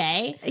 is he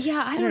gay?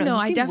 Yeah, I don't know.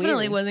 He I seemed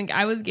definitely weird. wasn't.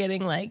 I was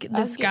getting like,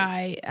 this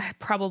guy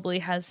probably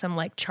has some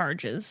like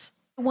charges.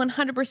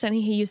 100%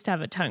 he used to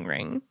have a tongue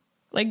ring.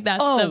 Like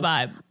that's the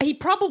vibe. He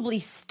probably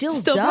still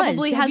does.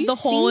 Probably Have has you the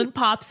hole seen- and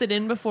pops it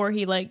in before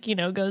he like,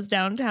 goes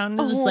downtown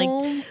and is just like,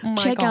 my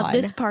check out God.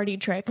 this party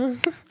trick.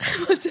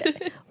 What's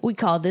it? We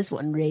call this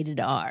one rated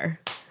R.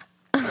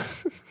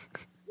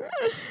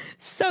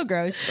 So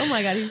gross. Oh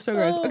my God, he's so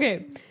gross.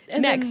 Okay,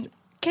 And next,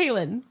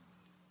 Kaylin.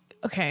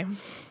 Okay.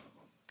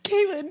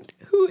 Kaylin,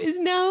 who is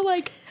now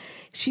like,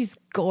 she's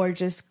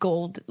gorgeous,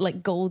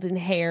 golden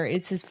hair.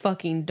 It's his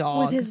fucking dog.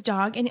 With his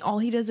dog, and all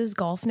he does is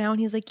golf now, and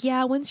he's like,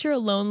 yeah, once you're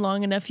alone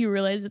long enough, you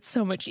realize it's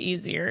so much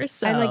easier.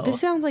 So I'm like,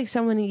 this sounds like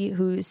somebody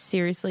who's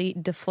seriously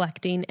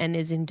deflecting and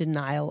is in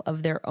denial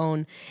of their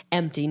own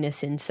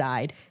emptiness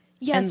inside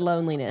and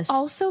loneliness.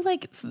 Also,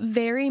 like,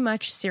 very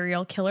much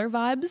serial killer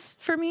vibes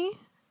for me.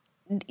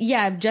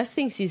 Yeah, Jess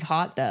thinks he's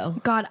hot though.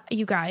 God,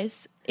 you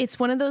guys, it's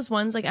one of those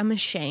ones, like, I'm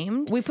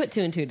ashamed. We put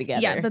two and two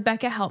together. Yeah, but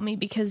Becca helped me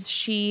because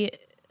she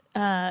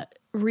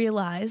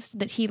realized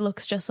that he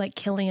looks just like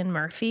Cillian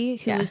Murphy,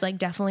 who is like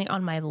definitely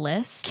on my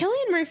list.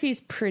 Cillian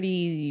Murphy's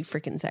pretty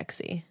freaking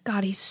sexy.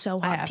 God, he's so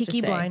I hot. have to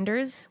Peaky say.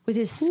 Blinders. With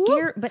his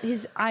scare, but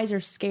his eyes are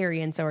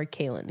scary, and so are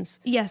Kaylin's.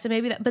 Yes, and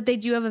maybe that, but they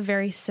do have a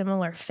very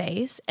similar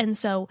face. And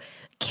so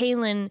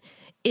Kaylin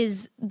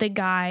is the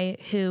guy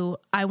who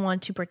I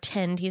want to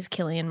pretend he's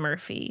Cillian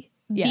Murphy.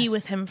 Be Yes.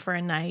 with him for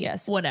a night,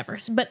 Yes. whatever.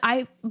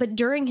 But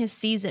during his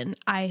season,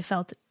 I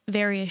felt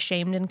very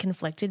ashamed and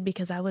conflicted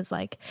because I was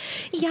like,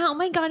 yeah, oh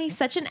my God, he's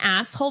such an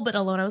asshole. But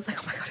alone, I was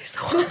like, oh my God, he's so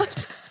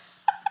hot.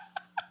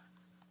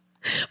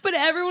 But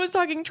everyone was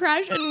talking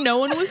trash and no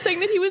one was saying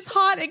that he was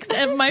hot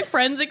except my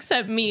friends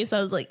except me. So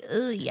I was like,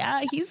 oh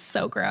yeah, he's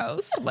so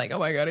gross. I'm like, oh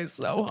my God, he's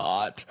so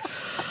hot.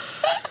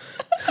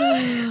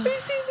 Which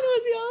season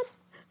was he on?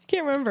 I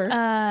can't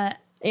remember.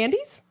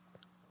 Andy's?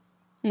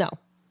 No.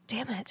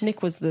 Damn it.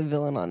 Nick was the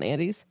villain on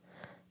Andy's.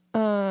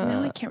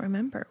 No, I can't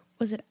remember.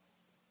 Was it?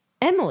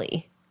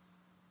 Emily.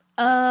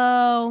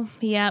 Oh,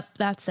 yep,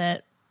 that's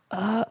it.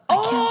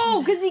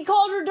 Oh, because he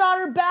called her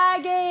daughter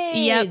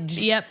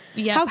baggage. Yep.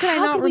 How could I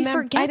not could we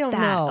remember? forget I don't that?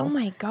 know. Oh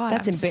my God,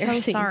 That's I'm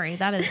embarrassing. So sorry,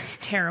 that is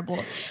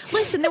terrible.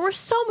 Listen, there were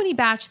so many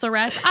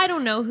bachelorettes. I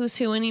don't know who's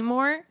who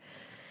anymore.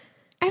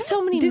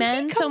 So many Did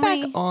men. he So come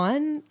many. back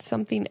on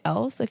something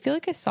else? I feel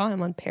like I saw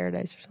him on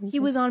Paradise or something. He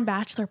was on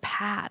Bachelor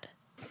Pad.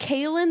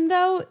 Kaylin,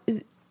 though,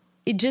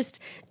 it just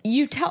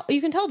you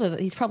can tell that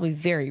he's probably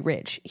very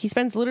rich. He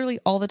spends literally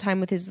all the time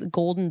with his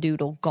golden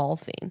doodle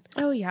golfing.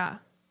 Oh yeah.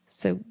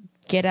 So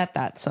get at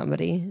that,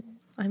 somebody.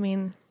 I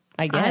mean,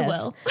 I guess. I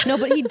will. No,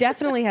 but he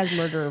definitely has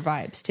murderer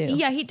vibes too.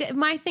 Yeah,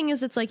 my thing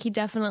is, it's like he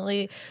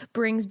definitely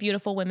brings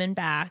beautiful women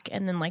back,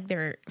 and then like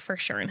they're for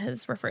sure in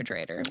his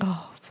refrigerator.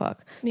 Oh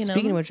fuck! You know?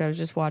 Speaking of which, I was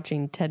just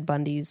watching Ted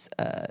Bundy's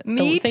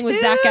Me thing too. with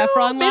Zac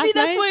Efron Maybe last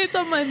that's night. why it's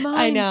on my mind.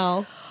 I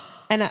know,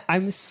 and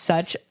I'm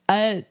such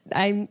a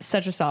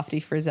softie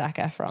for Zac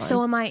Efron.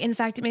 So am I. In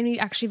fact, it made me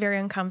actually very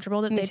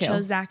uncomfortable that they too.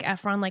 chose Zac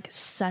Efron like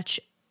such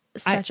a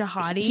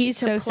hottie he's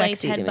to so play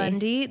sexy to Ted me.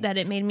 Bundy that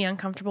it made me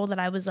uncomfortable. That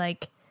I was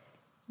like,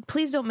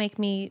 please don't make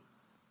me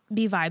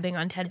be vibing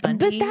on Ted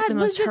Bundy. But that the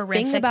was most the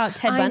horrific thing about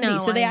Ted I Bundy. know,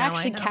 So they I know,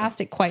 actually I know. cast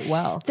it quite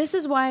well. This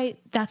is why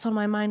that's on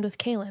my mind with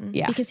Kaylin.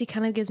 Yeah. Because he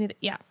kind of gives me the,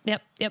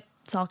 yep.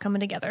 It's all coming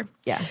together.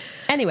 Yeah.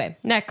 Anyway,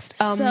 next.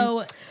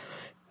 So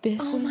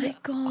This Oh was my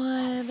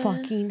God.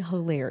 fucking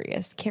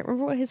hilarious. Can't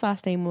remember what his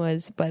last name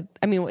was, but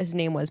I mean what his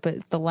name was,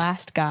 but the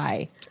last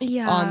guy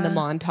on the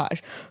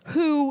montage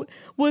who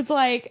was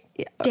like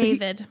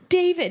David,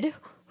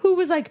 who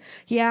was like,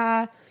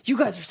 yeah, you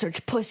guys are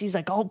such pussies.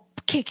 Like, I'll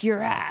kick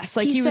your ass.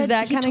 Like he was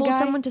that kind of guy. He told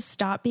someone to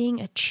stop being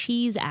a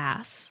cheese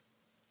ass.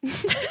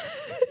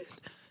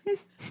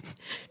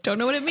 Don't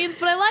know what it means,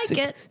 but I like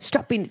it.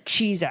 Stop being a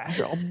cheese ass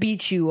or I'll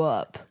beat you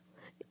up.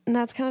 And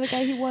that's kind of the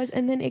guy he was.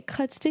 And then it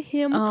cuts to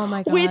him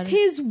with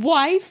his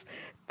wife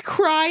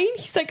crying.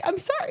 He's like, I'm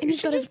sorry. And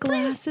he's got his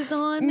glasses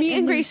on. Me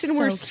and Grayson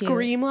were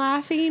scream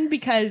laughing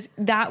because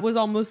that was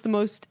almost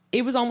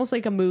it was almost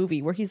like a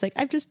movie where he's like,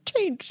 I've just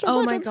changed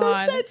so much. I'm so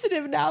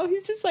sensitive now.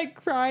 He's just like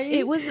crying.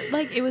 It was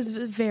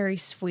very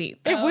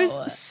sweet, though. It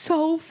was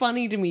so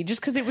funny to me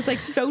just because it was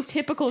like so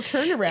typical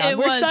turnaround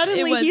where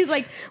suddenly he's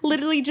like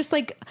literally just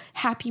like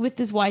happy with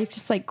his wife,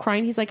 just like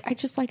crying. He's like, I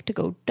just like to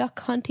go duck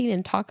hunting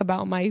and talk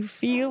about my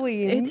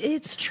feelings.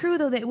 It's true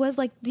though that it was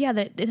like, yeah,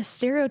 that the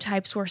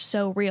stereotypes were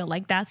so real.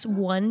 Like that's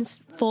one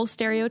full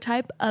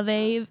stereotype of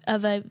a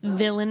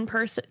villain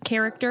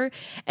character,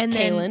 and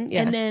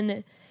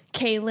then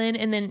Kaylin,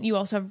 and then you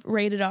also have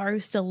Rated R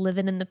who's still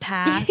living in the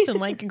past and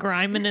like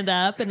griming it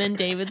up, and then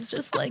David's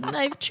just like,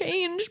 I've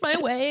changed my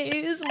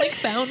ways and like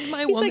found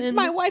my woman. Like,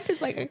 my wife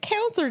is like a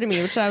counselor to me,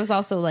 which I was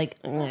also like,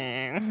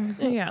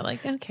 yeah,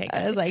 like okay. Good.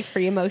 I was like,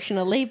 free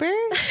emotional labor,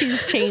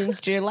 she's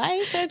changed your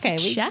life. Okay,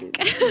 check.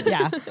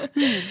 Yeah,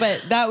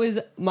 but that was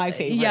my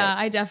favorite. Yeah,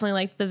 I definitely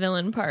liked the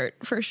villain part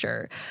for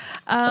sure.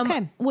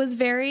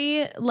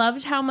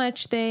 Loved how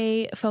much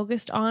they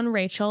focused on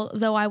Rachel,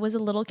 though I was a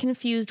little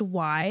confused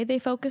why they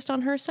focused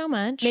on her so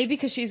much. Maybe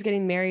because she's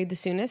getting married the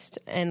soonest,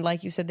 and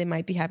like you said, they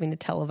might be having a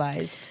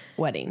televised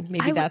wedding.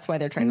 Maybe that's why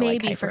they're trying to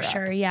like hype her up. Maybe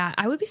for sure, yeah.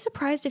 I would be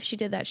surprised if she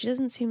did that. She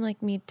doesn't seem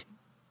like me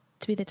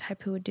to be the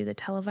type who would do the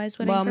televised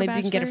wedding. Well, maybe Bachelor.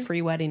 you can get a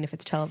free wedding if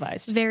it's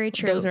televised. Very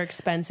true. Those are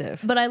expensive.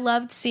 But I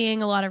loved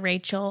seeing a lot of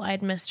Rachel.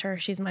 I'd missed her.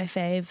 She's my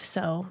fave.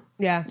 So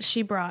yeah,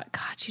 she's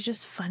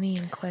just funny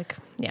and quick.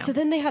 Yeah. So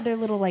then they had their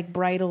little like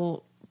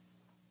bridal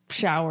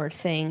shower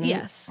thing.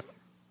 Yes.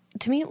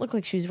 To me, it looked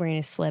like she was wearing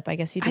a slip. I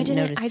guess you didn't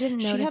notice. I didn't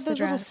notice. She had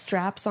those little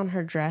straps on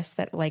her dress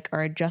that like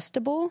are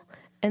adjustable,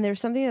 and there's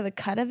something at the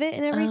cut of it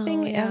and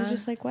everything. Oh, yeah. I was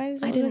just like, why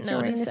is it look like you're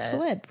wearing a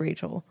slip,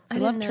 Rachel? I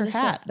loved her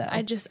hat though.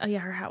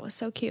 Her hat was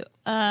so cute.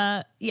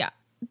 Yeah.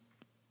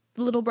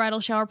 Little bridal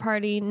shower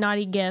party,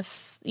 naughty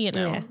gifts,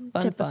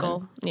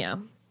 typical. Fun. Yeah.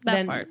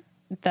 Part.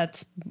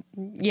 That's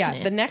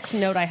The next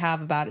note I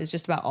have about is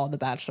just about all the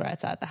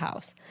bachelorettes at the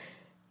house.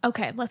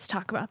 Okay, let's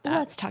talk about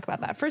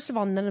that. First of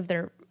all, none of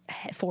their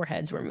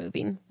foreheads were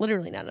moving.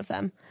 Literally none of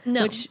them.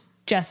 No. Which,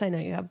 Jess, I know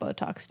you have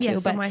Botox too. Yeah,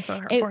 but so my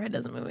forehead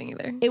isn't moving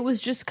either. It was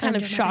just kind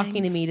of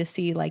shocking to me to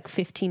see like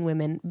 15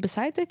 women,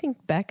 besides I think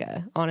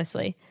Becca,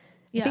 honestly.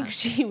 Yeah. I think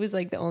she was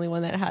like the only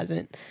one that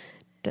hasn't.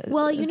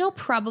 Well,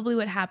 probably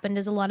what happened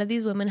is a lot of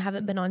these women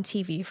haven't been on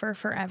TV for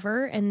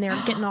forever, and they're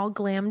getting all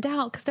glammed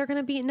out because they're going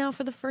to be now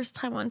for the first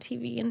time on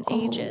TV in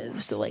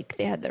ages. So like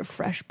they had their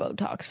fresh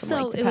Botox from so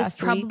like the it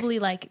past was probably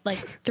like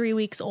 3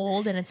 weeks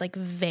old, and it's like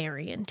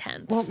very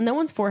intense. Well, no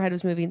one's forehead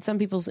was moving. Some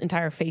people's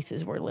entire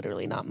faces were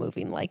literally not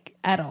moving like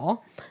at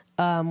all.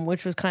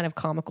 Which was kind of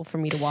comical for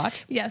me to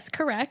watch. Yes,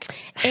 correct.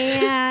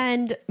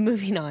 And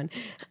moving on.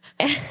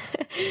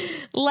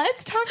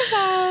 Let's talk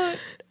about...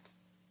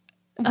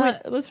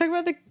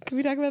 Can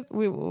we talk about...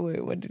 Wait,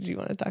 what did you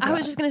want to talk about? I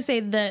was just going to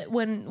say that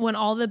when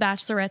all the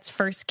Bachelorettes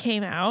first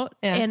came out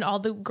and all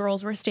the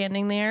girls were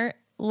standing there,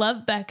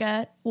 Love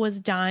Becca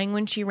was dying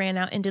when she ran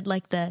out and did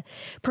like the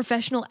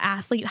professional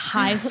athlete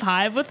high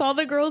five with all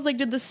the girls, like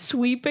did the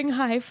sweeping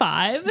high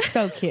five.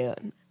 So cute.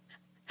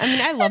 I mean,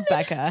 I love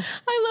Becca.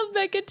 I love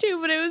Becca too,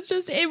 but it was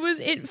just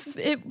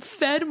it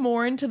fed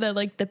more into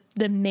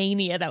the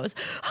mania that was,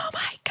 oh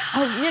my god.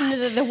 Oh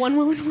yeah, the one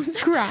woman was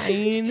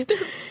crying,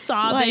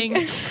 sobbing.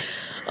 Like,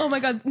 oh my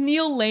god,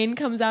 Neil Lane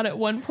comes out at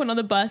one point on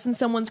the bus and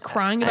someone's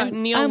crying about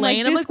Neil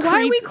Lane. I'm like,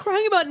 why are we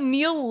crying about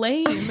Neil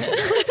Lane?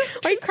 Why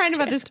are you crying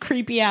about this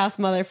creepy ass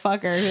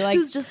motherfucker who like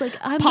who's just like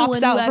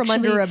pops out from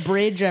under a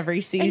bridge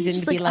every season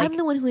to be like, I'm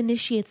the one who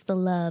initiates the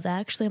love.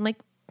 Actually, I'm like,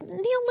 Neil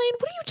Lane,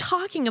 what are you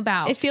talking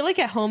about? I feel like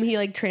at home he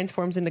like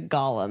transforms into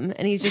Gollum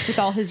and he's just with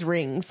all his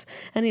rings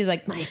and he's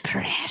like, my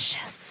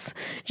precious,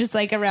 just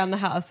like around the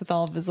house with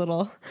all of his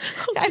little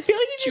I feel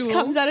like he just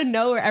comes out of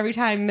nowhere every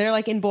time. They're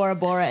like in Bora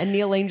Bora and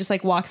Neil Lane just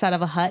like walks out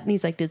of a hut and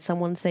he's like, did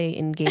someone say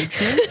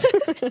engagement?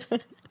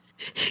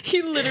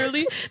 He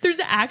literally,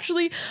 there's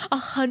actually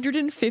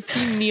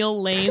 150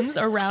 Neil Lanes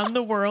around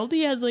the world.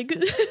 He has like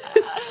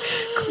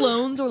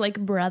clones or like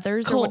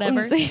brothers or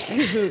whatever.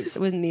 Cahoots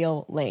with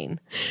Neil Lane.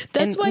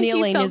 That's why Neil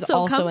he Lane felt is so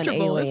also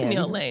comfortable an with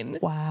Neil Lane.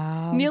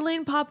 Wow. Neil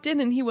Lane popped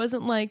in and he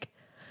wasn't like,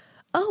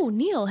 oh,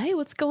 Neil, hey,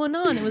 what's going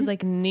on? It was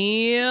like,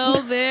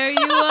 Neil, there you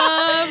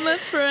are, my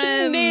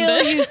friend.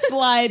 Neil, you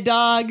sly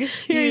dog.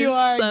 Here you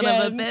are son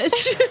again. of a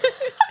bitch.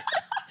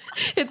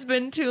 It's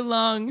been too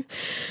long.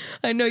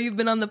 I know you've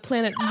been on the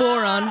planet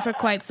Boron for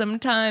quite some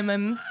time.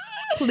 I'm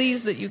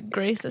pleased that you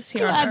grace us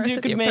here on Earth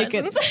with your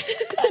presence.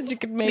 You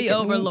could make The it-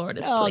 overlord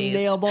is pleased.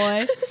 Nail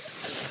boy.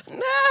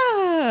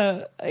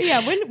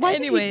 Yeah.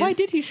 Why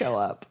did he show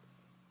up?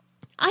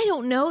 I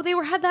don't know. They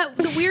had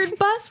the weird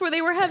bus where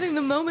they were having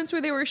the moments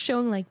where they were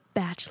showing like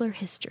Bachelor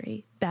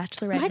history,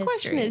 Bachelorette My history.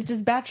 question is,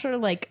 does Bachelor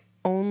like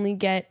only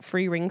get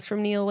free rings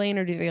from Neil Lane,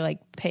 or do they like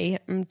pay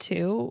him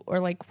too, or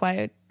like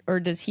why? Or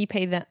does he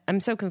pay them? I'm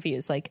so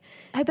confused. Like,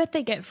 I bet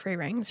they get free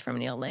rings from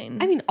Neil Lane.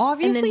 I mean,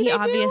 obviously, and then he they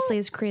obviously do.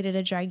 has created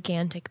a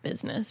gigantic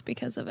business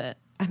because of it.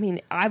 I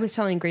mean, I was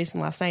telling Grayson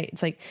last night.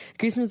 It's like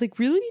Grayson was like,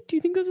 "Really? Do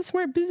you think that's a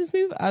smart business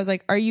move?" I was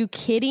like, "Are you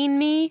kidding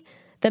me?"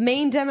 The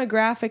main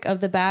demographic of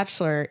The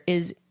Bachelor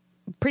is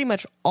pretty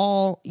much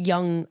all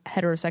young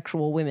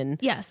heterosexual women.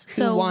 Yes. who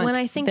So want when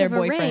I think their of a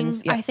ring,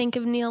 boyfriends. Yeah, I think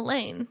of Neil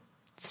Lane.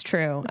 it's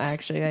true.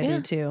 Actually, I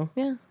do too.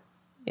 Yeah.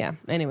 Yeah.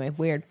 Anyway,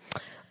 weird.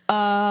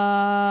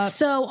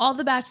 So all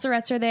the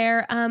bachelorettes are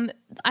there.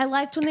 I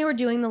liked when they were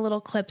doing the little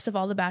clips of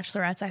all the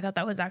bachelorettes. I thought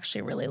that was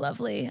actually really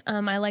lovely.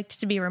 I liked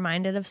to be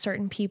reminded of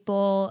certain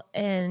people,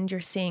 and you're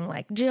seeing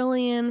like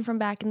Jillian from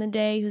back in the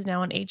day, who's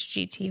now on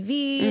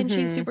HGTV, and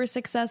she's super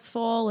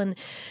successful. And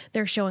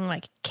they're showing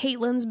like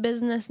Caitlyn's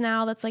business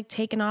now that's like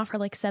taken off, her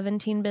like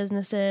 17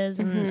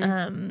 businesses.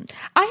 And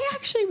I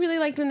actually really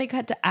liked when they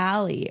cut to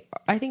Allie.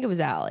 I think it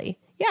was Allie.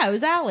 Yeah, it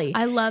was Allie.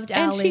 I loved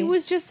And Allie. she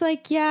was just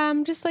like, yeah,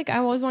 I'm just like, I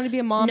always want to be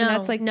a mom. no, and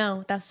that's like,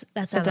 no, that's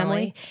Emily?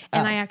 Emily.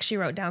 And Oh. I actually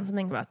wrote down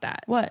something about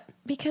that. What?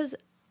 Because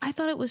I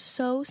thought it was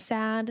so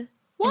sad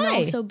Why? and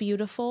also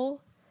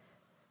beautiful.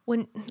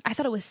 When I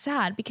thought it was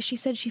sad because she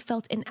said she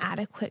felt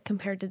inadequate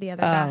compared to the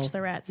other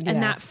bachelorettes, yeah.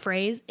 and that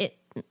phrase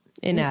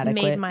Inadequate.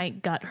 made my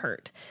gut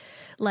hurt.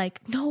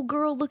 Like, no,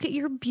 girl, look at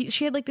your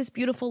she had like this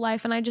beautiful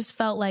life, and I just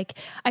felt like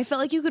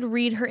you could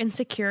read her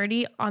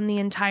insecurity on the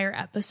entire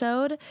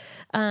episode.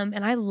 And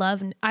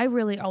I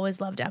really always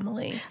loved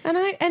Emily.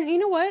 And you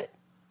know what?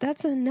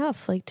 That's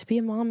enough. Like, to be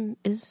a mom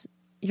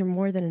you're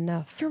more than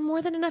enough. You're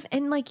more than enough,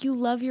 and like you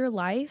love your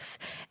life,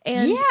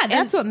 and Yeah,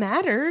 that's what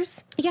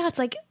matters. yeah, it's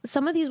like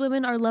some of these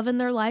women are loving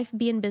their life,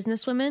 being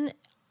businesswomen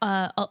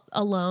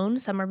alone.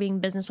 Some are being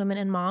businesswomen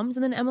and moms,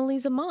 and then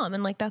Emily's a mom,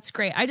 and like that's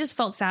great. I just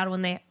felt sad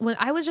when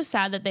I was just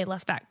sad that they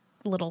left that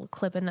little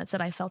clip in that said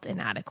I felt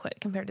inadequate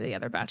compared to the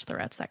other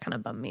bachelorettes. That kind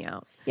of bummed me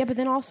out. Yeah, but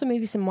then also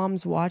maybe some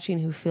moms watching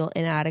who feel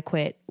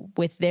inadequate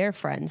with their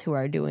friends who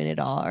are doing it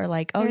all are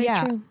like, oh Very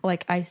yeah, true.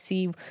 like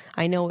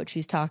I know what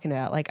she's talking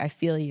about. Like, I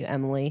feel you,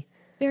 Emily.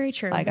 Very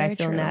true. Like, very I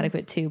feel true.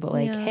 inadequate too, but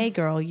like, Yeah. hey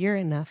girl, you're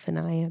enough and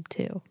I am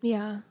too.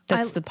 Yeah,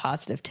 That's the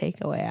positive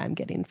takeaway I'm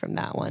getting from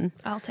that one.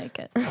 I'll take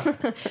it.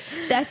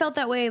 I felt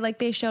that way. Like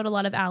they showed a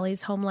lot of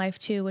Allie's home life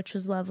too, which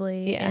was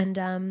lovely. Yeah.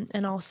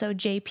 And also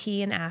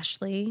JP and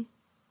Ashley.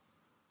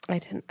 I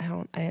didn't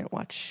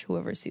watch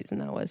whoever season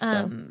that was.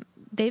 So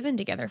They've been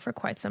together for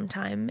quite some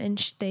time, and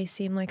they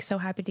seem like so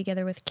happy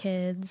together with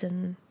kids.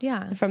 And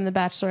yeah, from The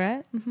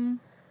Bachelorette. Mm-hmm.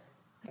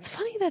 It's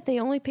funny that they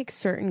only pick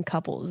certain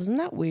couples. Isn't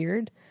that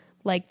weird?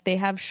 Like they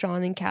have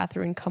Sean and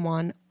Catherine come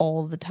on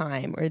all the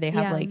time, or they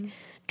have Yeah. like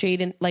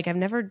Jaden. Like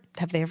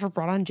have they ever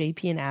brought on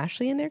JP and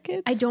Ashley and their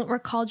kids? I don't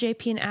recall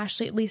JP and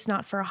Ashley, at least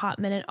not for a hot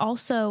minute.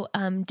 Also,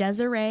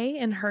 Desiree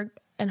and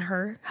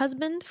her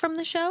husband from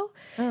the show,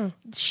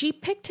 she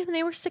picked him.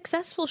 They were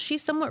successful.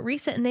 She's somewhat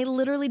recent, and they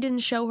literally didn't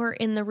show her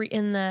in the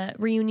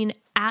reunion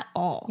at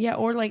all. Yeah,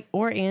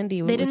 or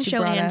Andy. They didn't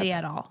show Andy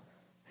at all.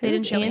 They Who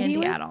didn't was show Andy Andy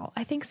with? at all.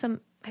 I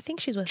think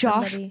she's with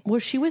Josh. somebody.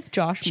 Was she with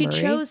Josh? She Murray?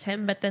 chose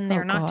him, but then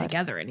they're Oh, not God.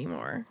 together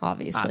anymore.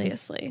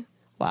 Obviously.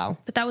 Wow.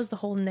 But that was the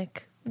whole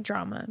Nick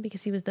drama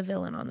because he was the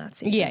villain on that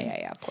season.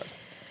 Yeah. Of course.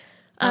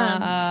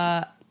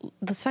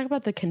 Let's talk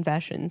about the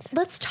confessions.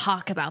 Let's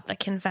talk about the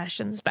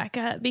confessions,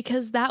 Becca,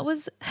 because that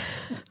was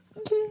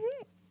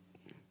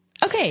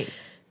Okay.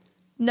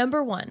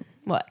 number one.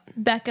 What?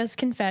 Becca's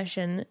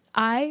confession.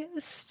 I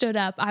stood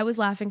up. I was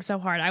laughing so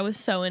hard. I was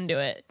so into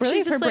it. Really?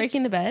 She's For just like-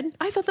 breaking the bed?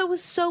 I thought that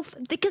was so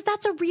because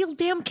that's a real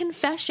damn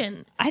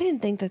confession. I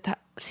didn't think that.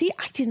 See,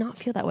 I did not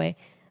feel that way.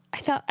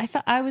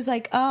 I was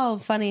like, oh,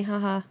 funny,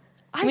 haha.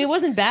 I mean, it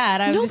wasn't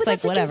bad. I was No, just but like,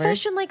 that's a whatever.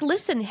 confession. Like,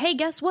 listen, hey,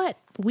 guess what?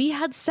 We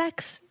had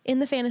sex in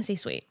the fantasy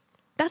suite.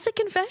 That's a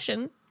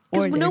confession. Or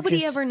Because they're nobody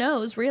just- ever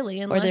knows, really.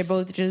 Or Unless, they're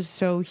both just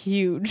so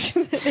huge.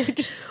 They're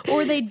just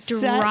or they set.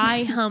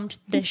 dry humped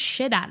the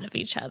shit out of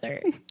each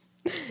other.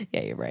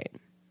 Yeah, you're right.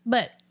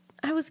 But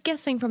I was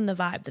guessing from the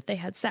vibe that they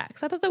had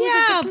sex. I thought that was a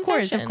Yeah, good of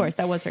course, confession.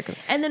 that was her.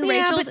 And then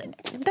Yeah, Rachel's.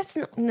 but that's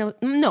no.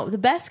 The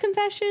best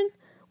confession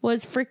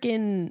was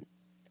freaking.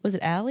 Was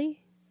it Allie?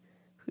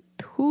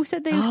 Who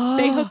said they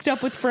hooked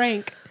up with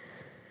Frank?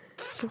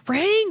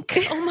 Frank.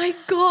 Oh my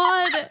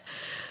God.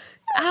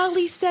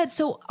 Allie said,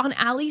 so on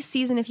Allie's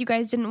season, if you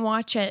guys didn't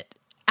watch it,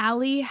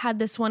 Allie had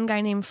this one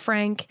guy named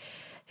Frank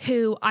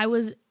who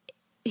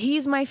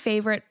he's my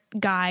favorite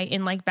guy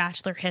in like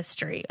Bachelor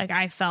history. Like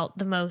I felt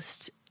the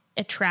most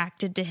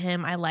attracted to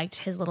him. I liked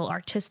his little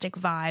artistic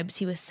vibes.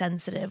 He was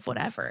sensitive,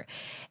 whatever.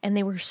 And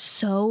they were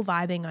so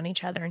vibing on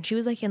each other. And she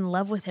was like in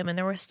love with him. And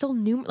there were still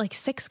like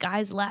 6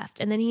 guys left.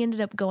 And then he ended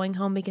up going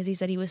home because he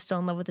said he was still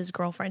in love with his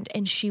girlfriend.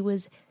 And she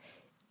was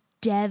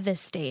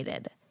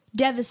devastated.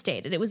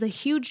 devastated. It was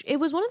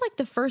one of like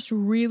the first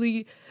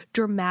really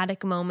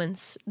dramatic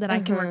moments that I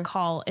can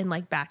recall in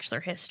like Bachelor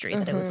history,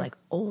 that it was like,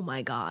 oh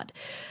my God.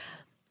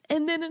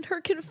 And then in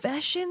her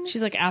confession,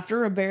 She's like, after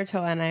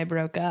Roberto and I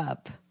broke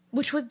up.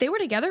 they were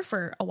together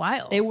for a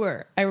while. They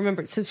were. I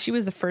remember. So she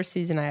was the first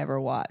season I ever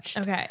watched.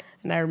 Okay.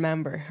 And I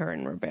remember her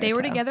and Roberto. They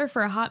were together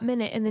for a hot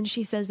minute, and then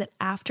she says that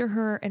after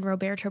her and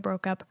Roberto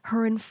broke up,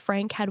 her and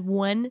Frank had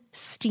one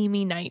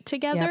steamy night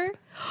together. Yep.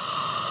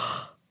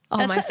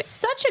 Oh, That's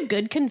such a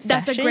good confession.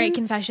 That's a great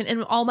confession.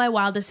 And all my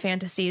wildest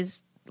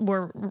fantasies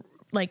were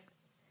like,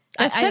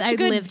 I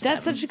lived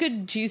That's them. such a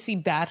good juicy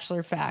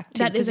Bachelor fact.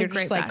 Too, That is a you're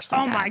great just like, Bachelor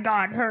oh my fact.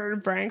 God, her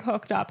and Frank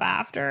hooked up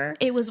after.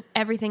 It was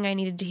everything I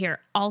needed to hear.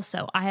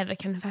 Also, I have a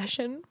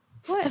confession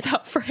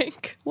about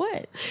Frank.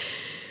 What?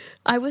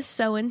 I was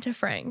so into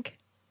Frank,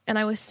 and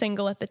I was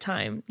single at the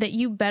time, that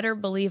you better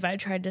believe I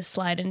tried to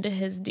slide into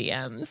his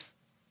DMs.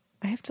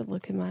 I have to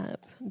look him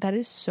up. That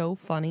is so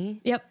funny.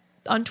 Yep.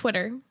 On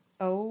Twitter.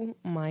 Oh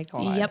my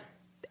God. Yep.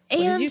 What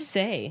And did you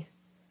say?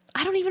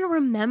 I don't even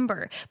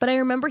remember, but I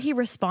remember he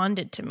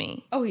responded to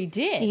me. Oh, he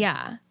did?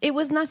 Yeah. It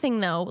was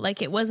nothing though.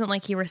 Like, it wasn't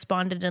like he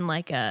responded in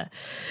like a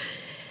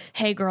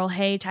hey girl,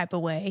 hey type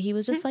of way. He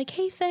was just like,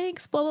 hey,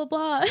 thanks, blah, blah,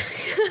 blah.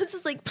 I was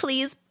just like,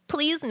 please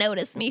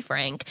notice me,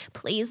 Frank.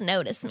 Please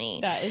notice me.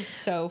 That is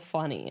so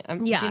funny.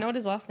 Yeah. Do you know what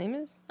his last name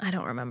is? I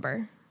don't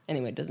remember.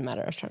 Anyway, it doesn't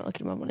matter. I was trying to look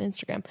him up on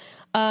Instagram.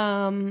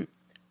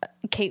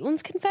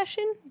 Caitlin's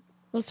confession.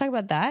 Let's talk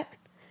about that.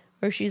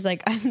 Where she's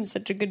like, I'm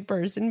such a good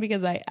person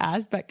because I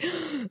asked back.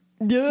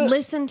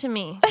 Listen to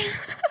me.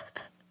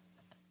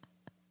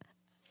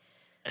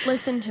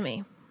 Listen to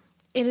me.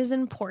 It is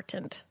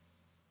important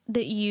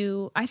that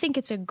I think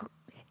it's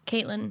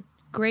Caitlin,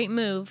 great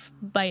move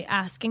by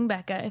asking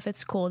Becca if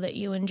it's cool that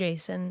you and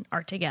Jason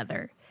are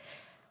together.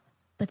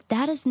 But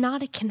that is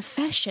not a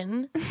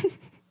confession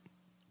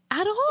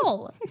at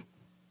all.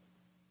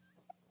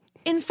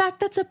 In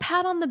fact, that's a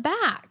pat on the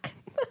back.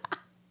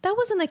 That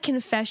wasn't a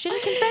confession.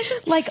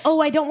 Confessions. Like,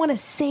 oh, I don't want to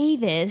say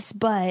this,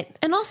 but.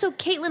 And also,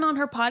 Caitlin on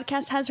her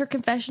podcast has her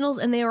confessionals,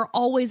 and they are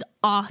always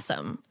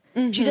awesome.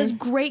 She does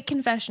great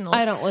confessionals.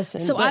 I don't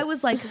listen. So but- I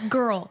was like,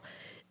 girl,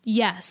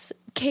 yes,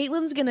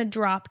 Caitlin's going to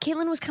drop.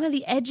 Caitlin was kind of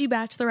the edgy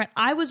Bachelorette.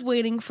 I was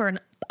waiting for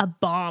a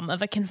bomb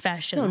of a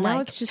confession. No, now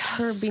like, it's just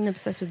her being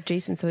obsessed with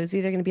Jason. So it's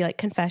either going to be like,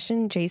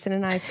 confession, Jason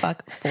and I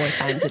fuck 4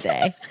 times a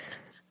day.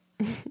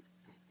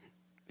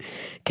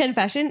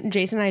 Confession,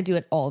 Jason and I do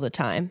it all the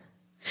time.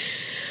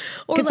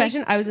 Or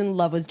confession, I was in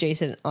love with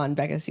Jason on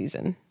Becca's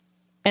season.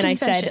 And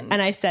Confession.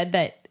 I said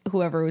that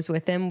whoever was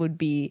with him would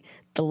be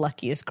the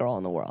luckiest girl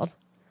in the world.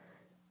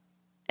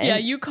 yeah,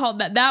 you called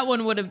that. That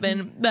one would have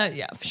been that.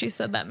 Yeah, she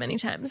said that many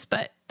times.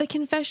 But the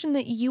confession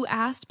that you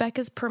asked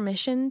Becca's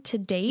permission to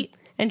date.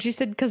 And she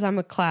said, because I'm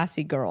a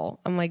classy girl.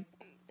 I'm like,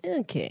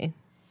 okay.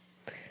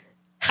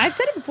 I've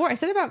said it before. I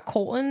said it about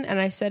Colton, and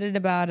I said it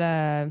about,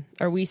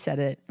 or we said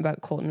it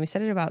about Colton. We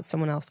said it about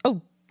someone else.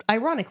 Oh,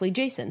 ironically,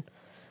 Jason.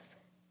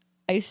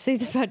 I used to say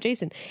this about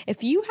Jason.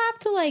 If you have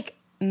to like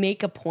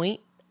make a point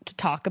to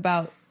talk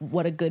about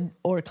what a good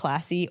or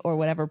classy or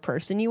whatever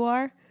person you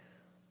are,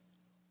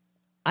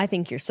 I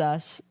think you're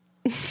sus.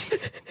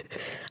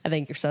 I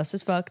think you're sus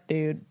as fuck,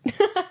 dude.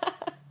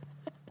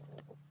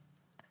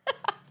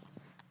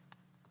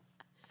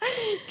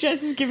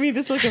 Jess is giving me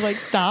this look of like,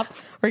 stop.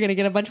 We're going to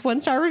get a bunch of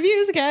 1-star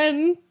reviews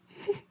again.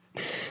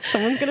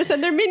 Someone's going to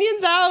send their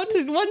minions out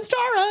to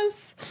 1-star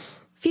us.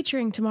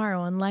 Featuring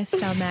tomorrow on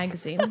Lifestyle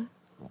Magazine,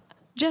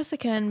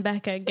 Jessica and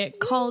Becca get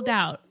called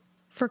out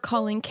for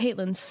calling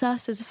Caitlin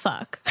sus as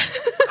fuck.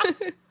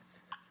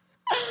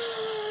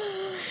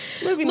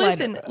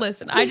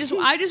 Listen. I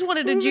just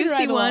wanted a juicy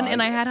right one, along.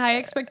 and I had high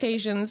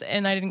expectations,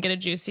 and I didn't get a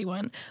juicy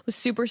one. Was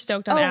super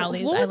stoked on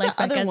Allie's. what was I like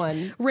the other Becca's.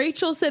 one?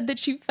 Rachel said that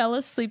she fell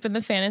asleep in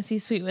the fantasy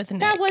suite with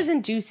Nick. That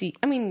wasn't juicy.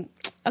 I mean,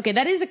 okay,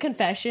 that is a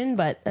confession,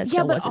 but that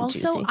still wasn't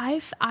also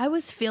juicy. I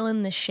was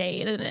feeling the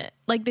shade in it,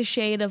 like the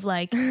shade of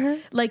like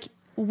like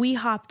we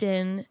hopped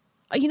in.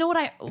 You know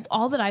what?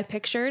 All that I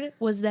pictured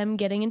was them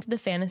getting into the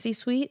fantasy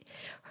suite,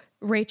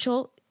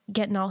 Rachel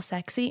getting all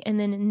sexy, and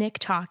then Nick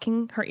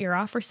talking her ear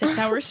off for 6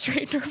 hours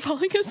straight and her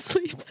falling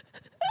asleep.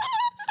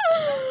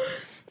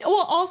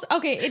 Well, also,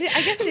 okay,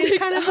 I guess it is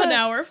kind of on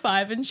hour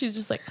 5, and she's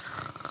just like,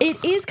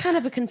 it is kind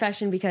of a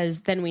confession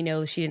because then we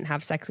know she didn't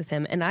have sex with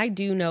him. And I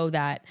do know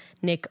that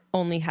Nick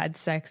only had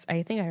sex.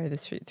 I think I heard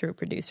this through a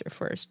producer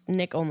first.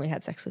 Nick only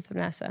had sex with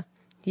Vanessa.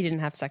 He didn't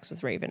have sex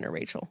with Raven or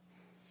Rachel.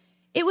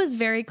 it was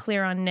very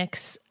clear on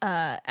Nick's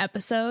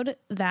episode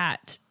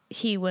that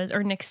he was,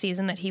 or Nick's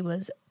season, that he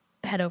was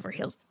head over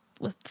heels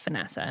with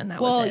Vanessa, and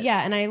that was it.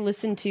 Yeah, and I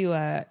listened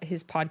to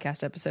his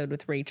podcast episode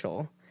with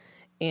Rachel,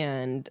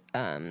 and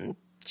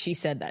she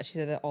said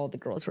that all the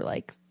girls were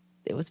like,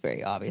 it was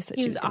very obvious that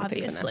He she was was going to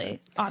pick Vanessa.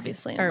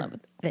 obviously in Or love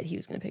with. that he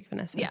was going to pick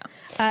Vanessa. Yeah.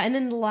 And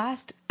then the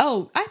last, I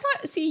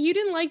thought, see, you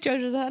didn't like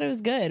JoJo's. I thought it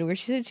was good, where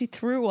she said she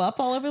threw up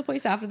all over the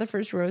place after the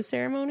first rose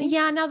ceremony.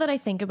 Yeah, now that I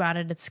think about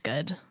it, it's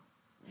good.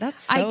 That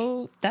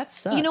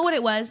sucks. You know what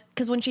it was?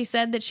 Because when she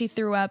said that she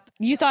threw up,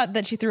 You thought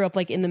that she threw up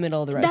like in the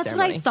middle of the rose that's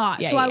ceremony. what I thought.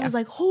 Yeah, so yeah, I yeah. was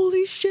like,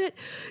 holy shit,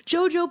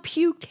 JoJo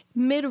puked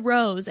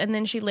mid-rose. And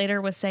then she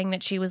later was saying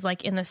that she was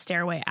like in the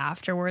stairway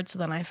afterwards. So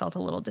then I felt a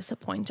little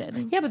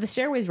disappointed. Yeah, but the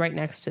stairway's right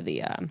next to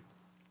the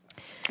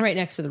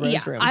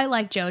rose room. I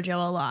like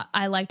JoJo a lot.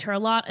 I liked her a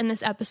lot in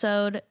this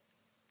episode.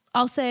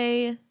 I'll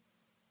say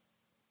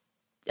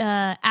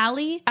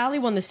Allie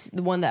won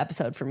the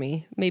episode for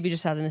me. Maybe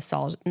just out of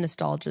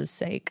nostalgia's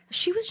sake.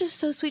 she was just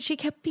so sweet. She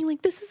kept being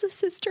like, this is a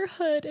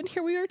sisterhood and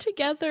here we are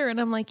together. And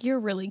I'm like, you're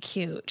really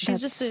cute.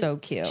 She's That's just so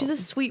cute. She's a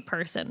sweet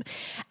person.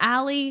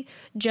 Allie,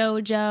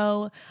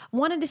 JoJo,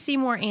 wanted to see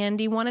more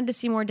Andy, wanted to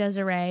see more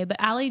Desiree, but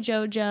Allie,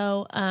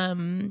 JoJo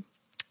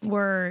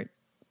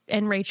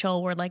and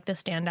Rachel were like the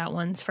standout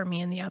ones for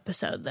me in the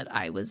episode that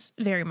I was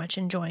very much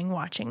enjoying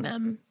watching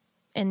them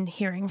and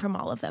hearing from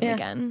all of them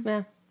again.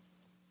 Yeah.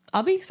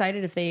 I'll be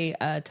excited if they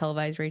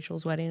televise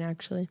Rachel's wedding,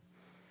 actually.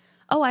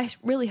 Oh, I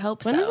really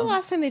hope so. When was the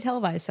last time they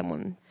televised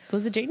someone?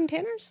 Was it Jaden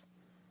Tanner's?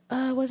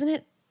 Wasn't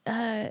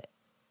it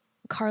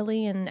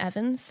Carly and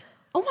Evans?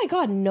 Oh my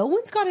God, no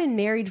one's gotten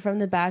married from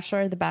The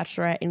Bachelor or The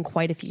Bachelorette in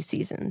quite a few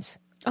seasons.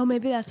 Oh,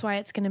 maybe that's why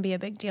it's going to be a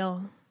big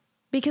deal.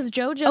 Because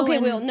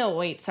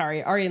JoJo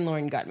sorry. Ari and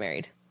Lauren got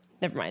married.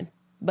 Never mind.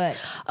 But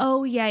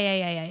oh,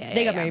 yeah.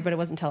 they got married, but it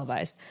wasn't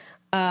televised.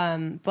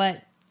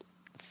 But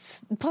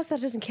plus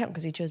that doesn't count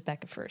because he chose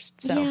Becca first.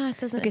 So yeah, it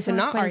doesn't. Okay, it's so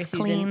not quite Ari's as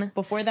season. clean.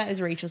 Before that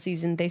is Rachel's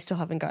season. They still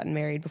haven't gotten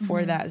married.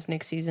 Before that was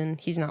Nick's season.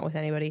 He's not with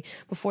anybody.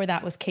 Before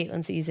that was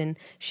Caitlin's season.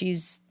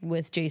 She's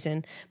with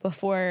Jason.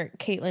 Before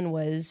Caitlin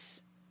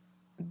was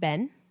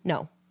Ben.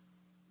 No,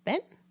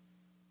 Ben.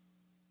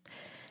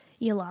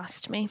 You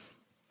lost me.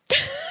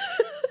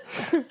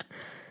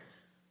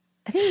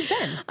 I think it was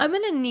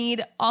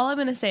Ben. All I'm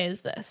going to say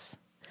is this.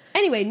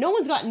 Anyway, no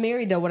one's gotten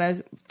married though. When I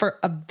was for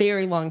a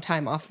very long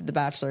time off of The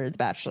Bachelor or The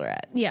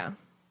Bachelorette. Yeah.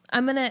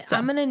 I'm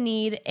gonna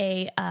need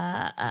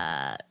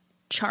a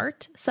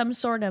chart, some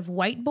sort of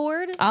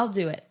whiteboard. I'll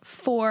do it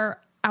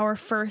for our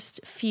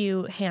first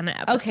few Hannah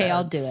episodes. Okay,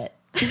 I'll do it.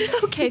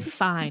 Okay,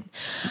 fine.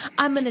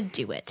 I'm gonna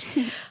do it.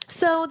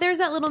 So there's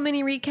that little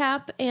mini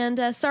recap,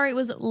 and sorry it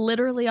was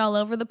literally all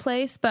over the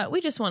place, but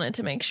we just wanted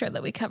to make sure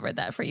that we covered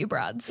that for you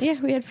broads.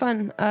 Yeah, we had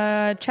fun.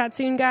 Chat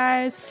soon,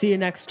 guys. See you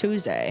next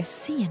Tuesday.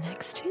 See you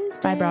next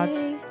Tuesday. Bye,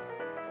 broads.